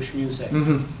traditional Jewish music.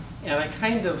 Mm-hmm. And I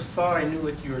kind of thought I knew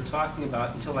what you were talking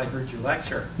about until I heard your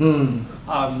lecture. Mm.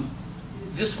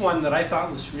 This one that I thought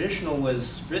was traditional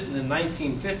was written in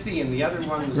 1950, and the other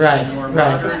one was more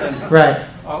modern. Right.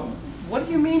 What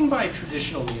do you mean by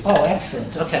traditional music? Oh,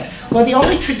 excellent. Okay. Well, the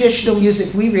only traditional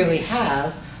music we really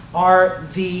have are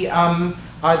the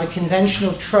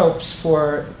conventional tropes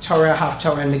for Torah,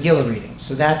 Haftarah, and Megillah reading.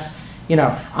 So that's, you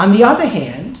know. On the other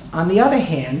hand,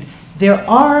 there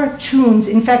are tunes.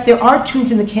 In fact, there are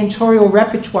tunes in the cantorial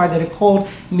repertoire that are called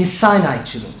Sinai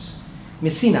tunes.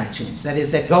 Sinai tunes, that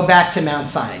is, that go back to Mount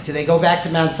Sinai. Do they go back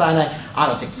to Mount Sinai? I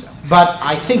don't think so. But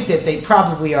I think that they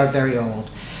probably are very old.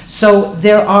 So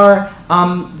there are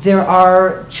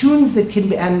tunes that can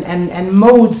be, and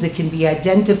modes that can be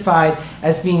identified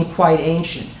as being quite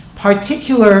ancient.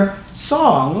 Particular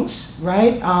songs,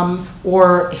 right,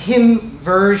 or hymn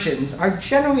versions are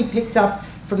generally picked up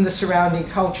from the surrounding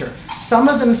culture. Some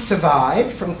of them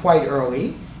survive from quite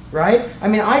early, right? I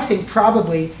mean, I think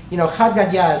probably, you know, Chad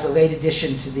Gadya is a late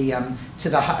addition to the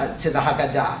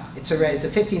Haggadah. It's a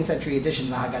 15th century addition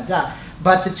to the Haggadah.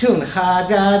 But the tune Chad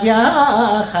Gadya,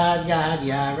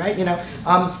 right? You know,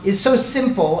 is so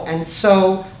simple and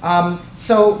so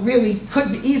really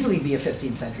could easily be a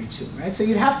 15th century tune, right? So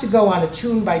you'd have to go on a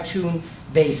tune by tune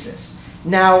basis.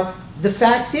 Now, the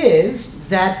fact is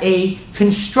that a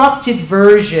constructed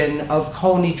version of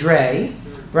Kol Nidre,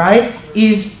 right,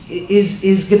 is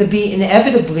going to be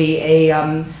inevitably a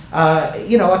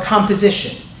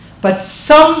composition, but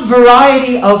some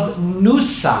variety of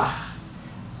nusach,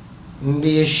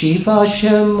 b'yeshiva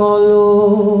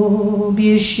shemolo,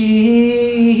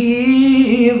 b'yeshiva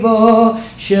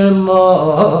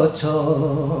shemoto,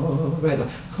 right?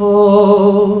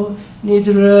 Kol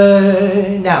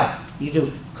Nidre. Now you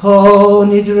do Kol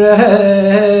Nidre.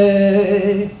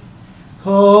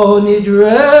 Kol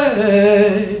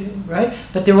Nidre, right?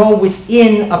 But they're all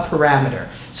within a parameter.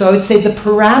 So I would say the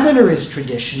parameter is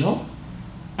traditional,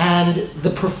 and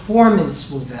the performance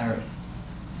will vary.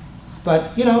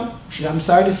 But, you know, I'm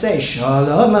sorry to say,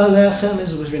 Shalom Aleichem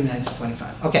was written in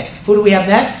 1925. Okay, who do we have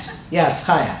next? Yes,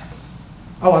 Chaya.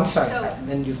 Oh, I'm sorry.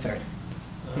 Then you third.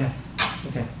 Yeah.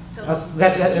 Okay.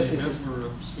 That's a member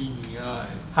of CBI.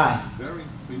 Hi. Very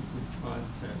frequent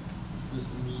contact with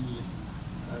immediate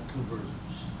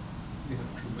conversions. We have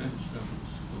tremendous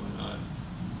numbers going on.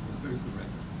 Very good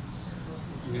record.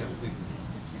 We have big.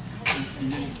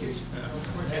 In any case, you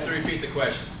have to repeat the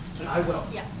question. I will.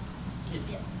 Yeah.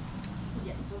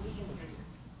 So we can hear you.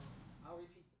 I'll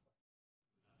repeat.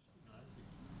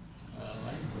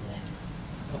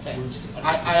 Okay.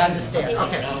 I understand.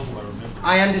 Okay.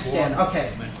 I understand.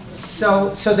 Okay.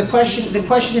 So the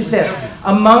question is this: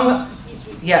 among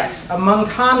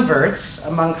converts,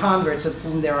 of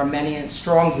whom there are many, and a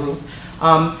strong group,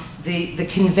 the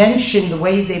convention, the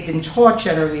way they've been taught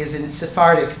generally is in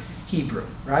Sephardic Hebrew,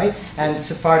 right? And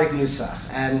Sephardic Nusach,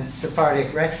 and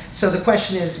Sephardic, right? So the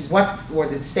question is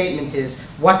the statement is,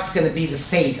 what's going to be the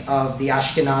fate of the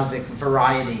Ashkenazic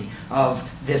variety of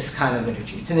this kind of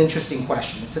liturgy? It's an interesting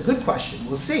question. It's a good question.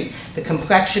 We'll see. The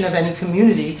complexion of any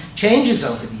community changes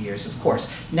over the years, of course.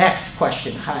 Next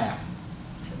question, Chaya.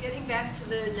 So getting back to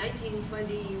the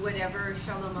 1920 whatever,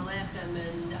 Shalom Aleichem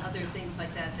and other things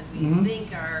like that we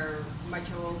think are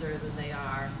much older than they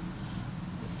are.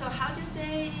 So how did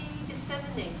they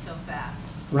disseminate so fast?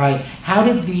 Right. How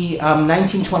did the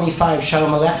 1925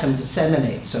 Shalom Aleichem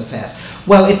disseminate so fast?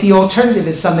 Well, if the alternative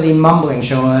is somebody mumbling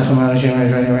Shalom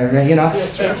Aleichem, you know,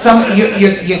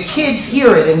 your kids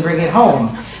hear it and bring it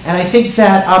home. And I think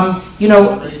that,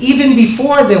 even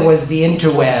before there was the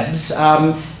interwebs,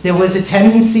 there was a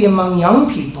tendency among young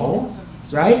people,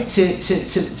 right, to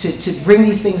bring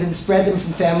these things and spread them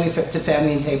from family to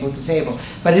family and table to table.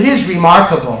 But it is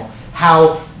remarkable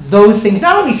how those things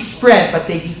not only spread, but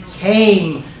they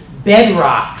became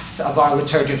bedrocks of our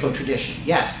liturgical tradition.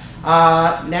 Yes.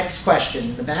 Next question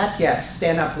in the back. Yes.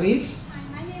 Stand up, please. Hi,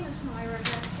 my name is Myra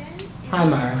Hefkin. Hi,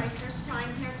 Myra. It's my first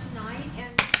time here tonight,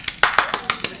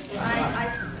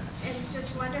 and it's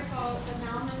just wonderful. The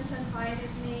Melmans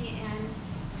invited me, and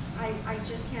I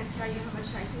just can't tell you how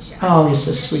much I appreciate it. Oh, you're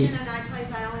so sweet. And I play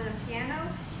violin and piano,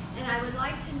 and I would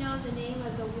like to know the name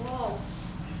of the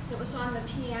waltz that was on the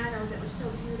piano that was so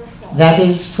beautiful. That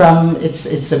is from,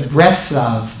 it's a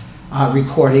Breslov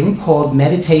recording called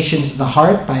Meditations of the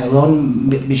Heart by Alon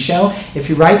Michel. If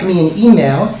you write me an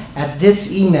email at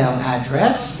this email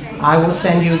address, I will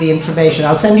send you the information.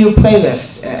 I'll send you a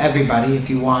playlist, everybody, if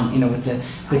you want,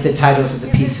 with the titles of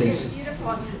the pieces.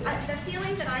 Beautiful. The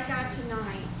feeling that I got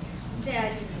tonight,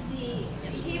 that the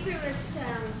Hebrew is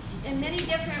in many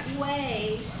different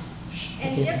ways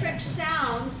and different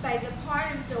sounds by the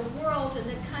part of the world and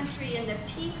the country and the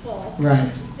people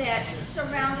Right. that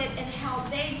surround it and how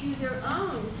they do their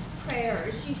own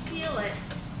prayers. You feel it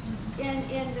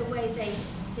in the way they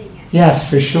sing it. Yes,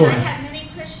 for sure. And I have many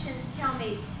Christians tell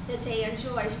me that they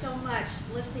enjoy so much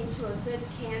listening to a good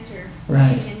cantor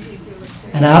Right. sing in Hebrew. It's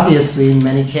very And obviously,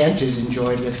 many cantors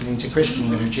enjoyed listening to Christian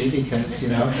liturgy because,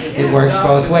 it works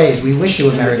both ways. We wish you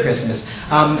a Merry Christmas.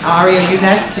 Ari, are you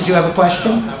next? Did you have a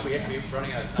question?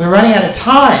 We're running out of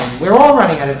time. We're all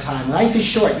running out of time. Life is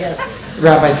short. Yes,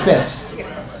 Rabbi Spitz.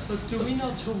 So do we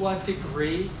know to what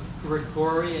degree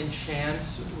Gregorian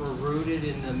chants were rooted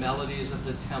in the melodies of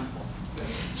the temple?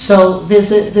 So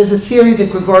there's a theory that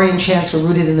Gregorian chants were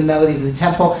rooted in the melodies of the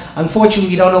temple. Unfortunately,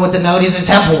 we don't know what the melodies of the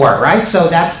temple were, right? So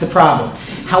that's the problem.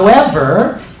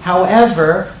 However,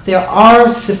 there are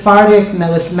Sephardic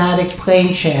melismatic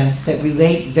plain chants that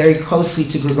relate very closely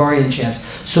to Gregorian chants.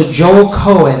 So Joel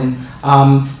Cohen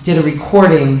did a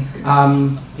recording.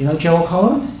 You know Joel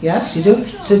Cohen? Yes, you do.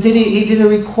 So he did a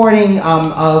recording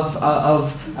of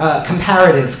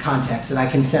comparative context, and I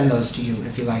can send those to you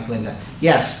if you like, Linda.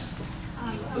 Yes.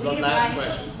 Last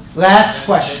question. Last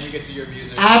question. Then you get to your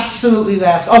music. Absolutely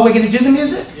last. Oh, we're going to do the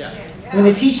music? Yeah. We're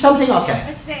going to teach something? Okay.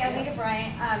 Let's say Alita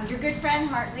Bryant, your good friend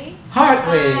Hartley.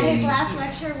 Hartley. His last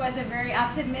lecture was a very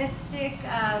optimistic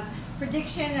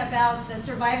prediction about the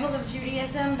survival of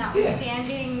Judaism,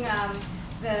 notwithstanding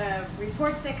the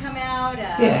reports that come out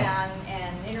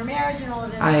and intermarriage and all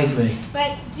of this. I agree.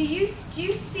 But do you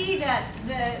see that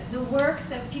the works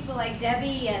of people like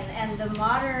Debbie and the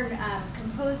modern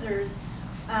composers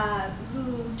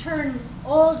who turn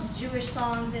old Jewish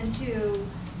songs into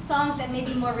songs that may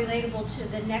be more relatable to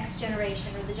the next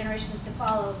generation or the generations to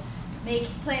follow,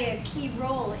 play a key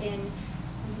role in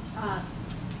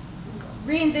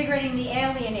reinvigorating the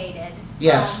alienated?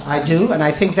 Yes, I do, and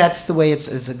I think that's the way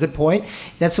it's a good point.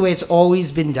 That's the way it's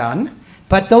always been done.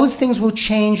 But those things will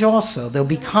change also. They'll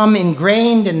become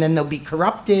ingrained and then they'll be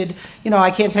corrupted. I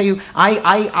can't tell you,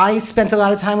 I spent a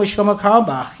lot of time with Shlomo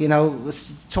Carlebach,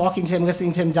 talking to him,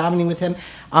 listening to him, davening with him.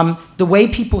 The way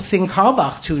people sing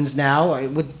Carlebach tunes now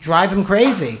would drive him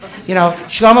crazy.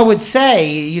 Shlomo would say,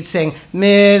 you'd sing,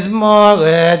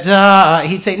 Mizmor da.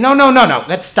 He'd say, no,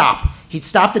 let's stop. He'd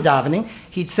stop the davening.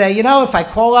 He'd say, if I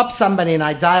call up somebody and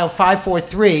I dial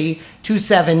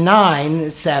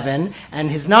 543-2797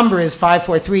 and his number is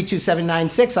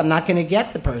 543-2796, I'm not going to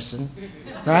get the person,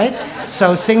 right?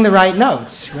 So sing the right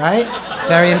notes, right?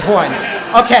 Very important.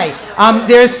 Okay,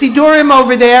 there's Sidurim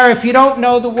over there. If you don't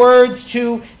know the words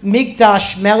to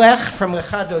Migdash Melech from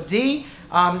Lecha Dodi,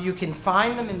 you can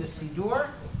find them in the Sidur.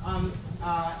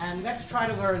 And let's try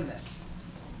to learn this.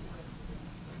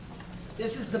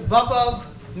 This is the Babav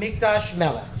Mikdash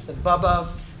Melech, the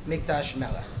Babav Mikdash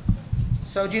Melech.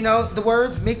 So do you know the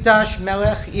words? Mikdash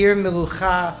Melech Ir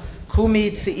Melucha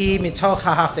Kumi Tzii Mitoch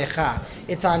HaHafecha.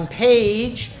 It's on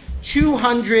page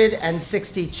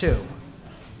 262.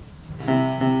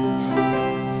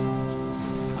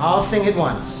 I'll sing it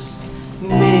once.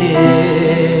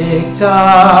 Mikdash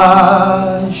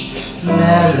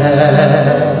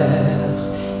Melech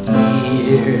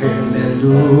Ir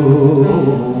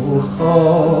Melucha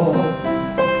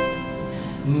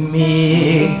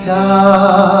Mikdash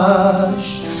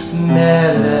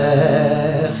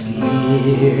Melech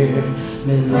Ir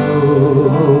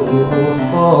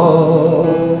Melucho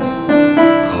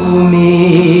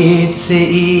Kumitzi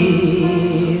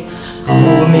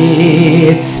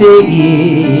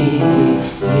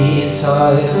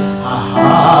Misoich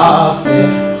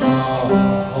Ahafecha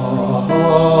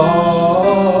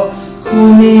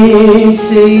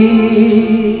Kumitzi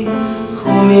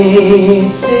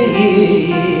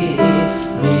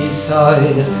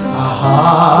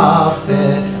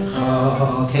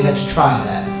Okay, let's try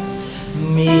that.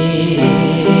 Migdash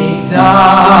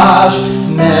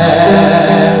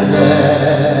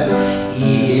Melech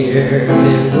Ir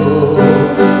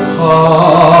Melucho.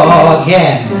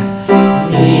 Again.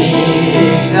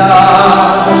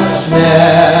 Migdash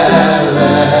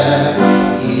Melech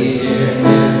Ir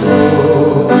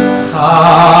Melucho.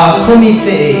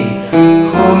 Kumitzi.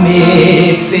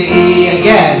 Kumitzi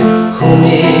again.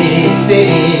 Kumitzi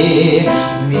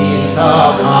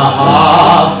misach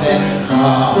ha'afecha.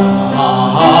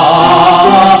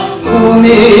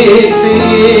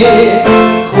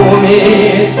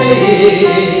 Kumitzi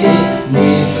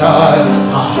misach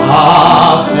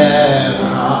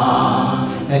ha'afecha.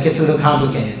 That gets a little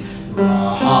complicated.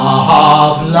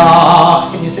 Rahav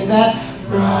lach. Can you sing that?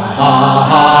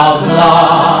 Rahav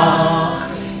lach.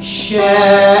 Sheves,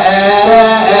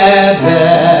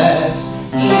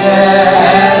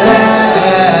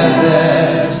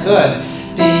 good.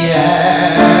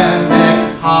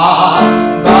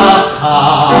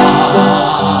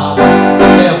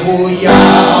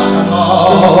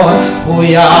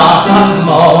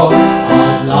 Yachamo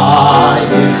Alaychem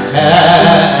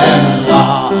La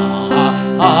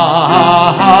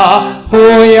Hu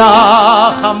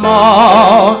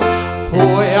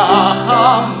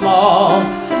Yachamo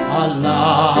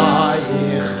Alaychem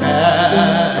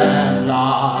La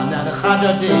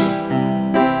Nanchadodi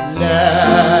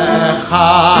Lecha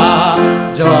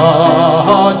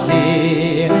Dodi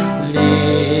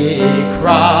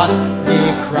Likrat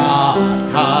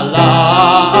Kala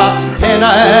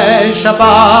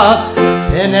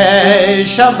Penei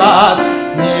Shabbos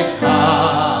Nikabela.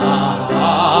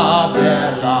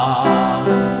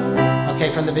 Okay,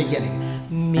 from the beginning.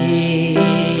 Mikdash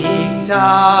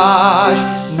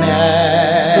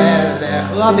Melech,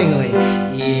 lovingly.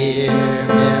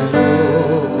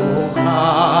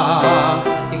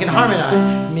 You can harmonize.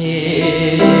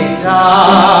 Mikdash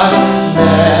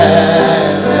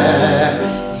Melech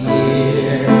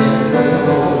Yir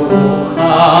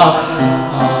Melucha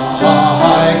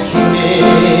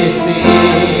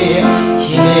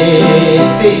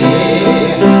Kinitzi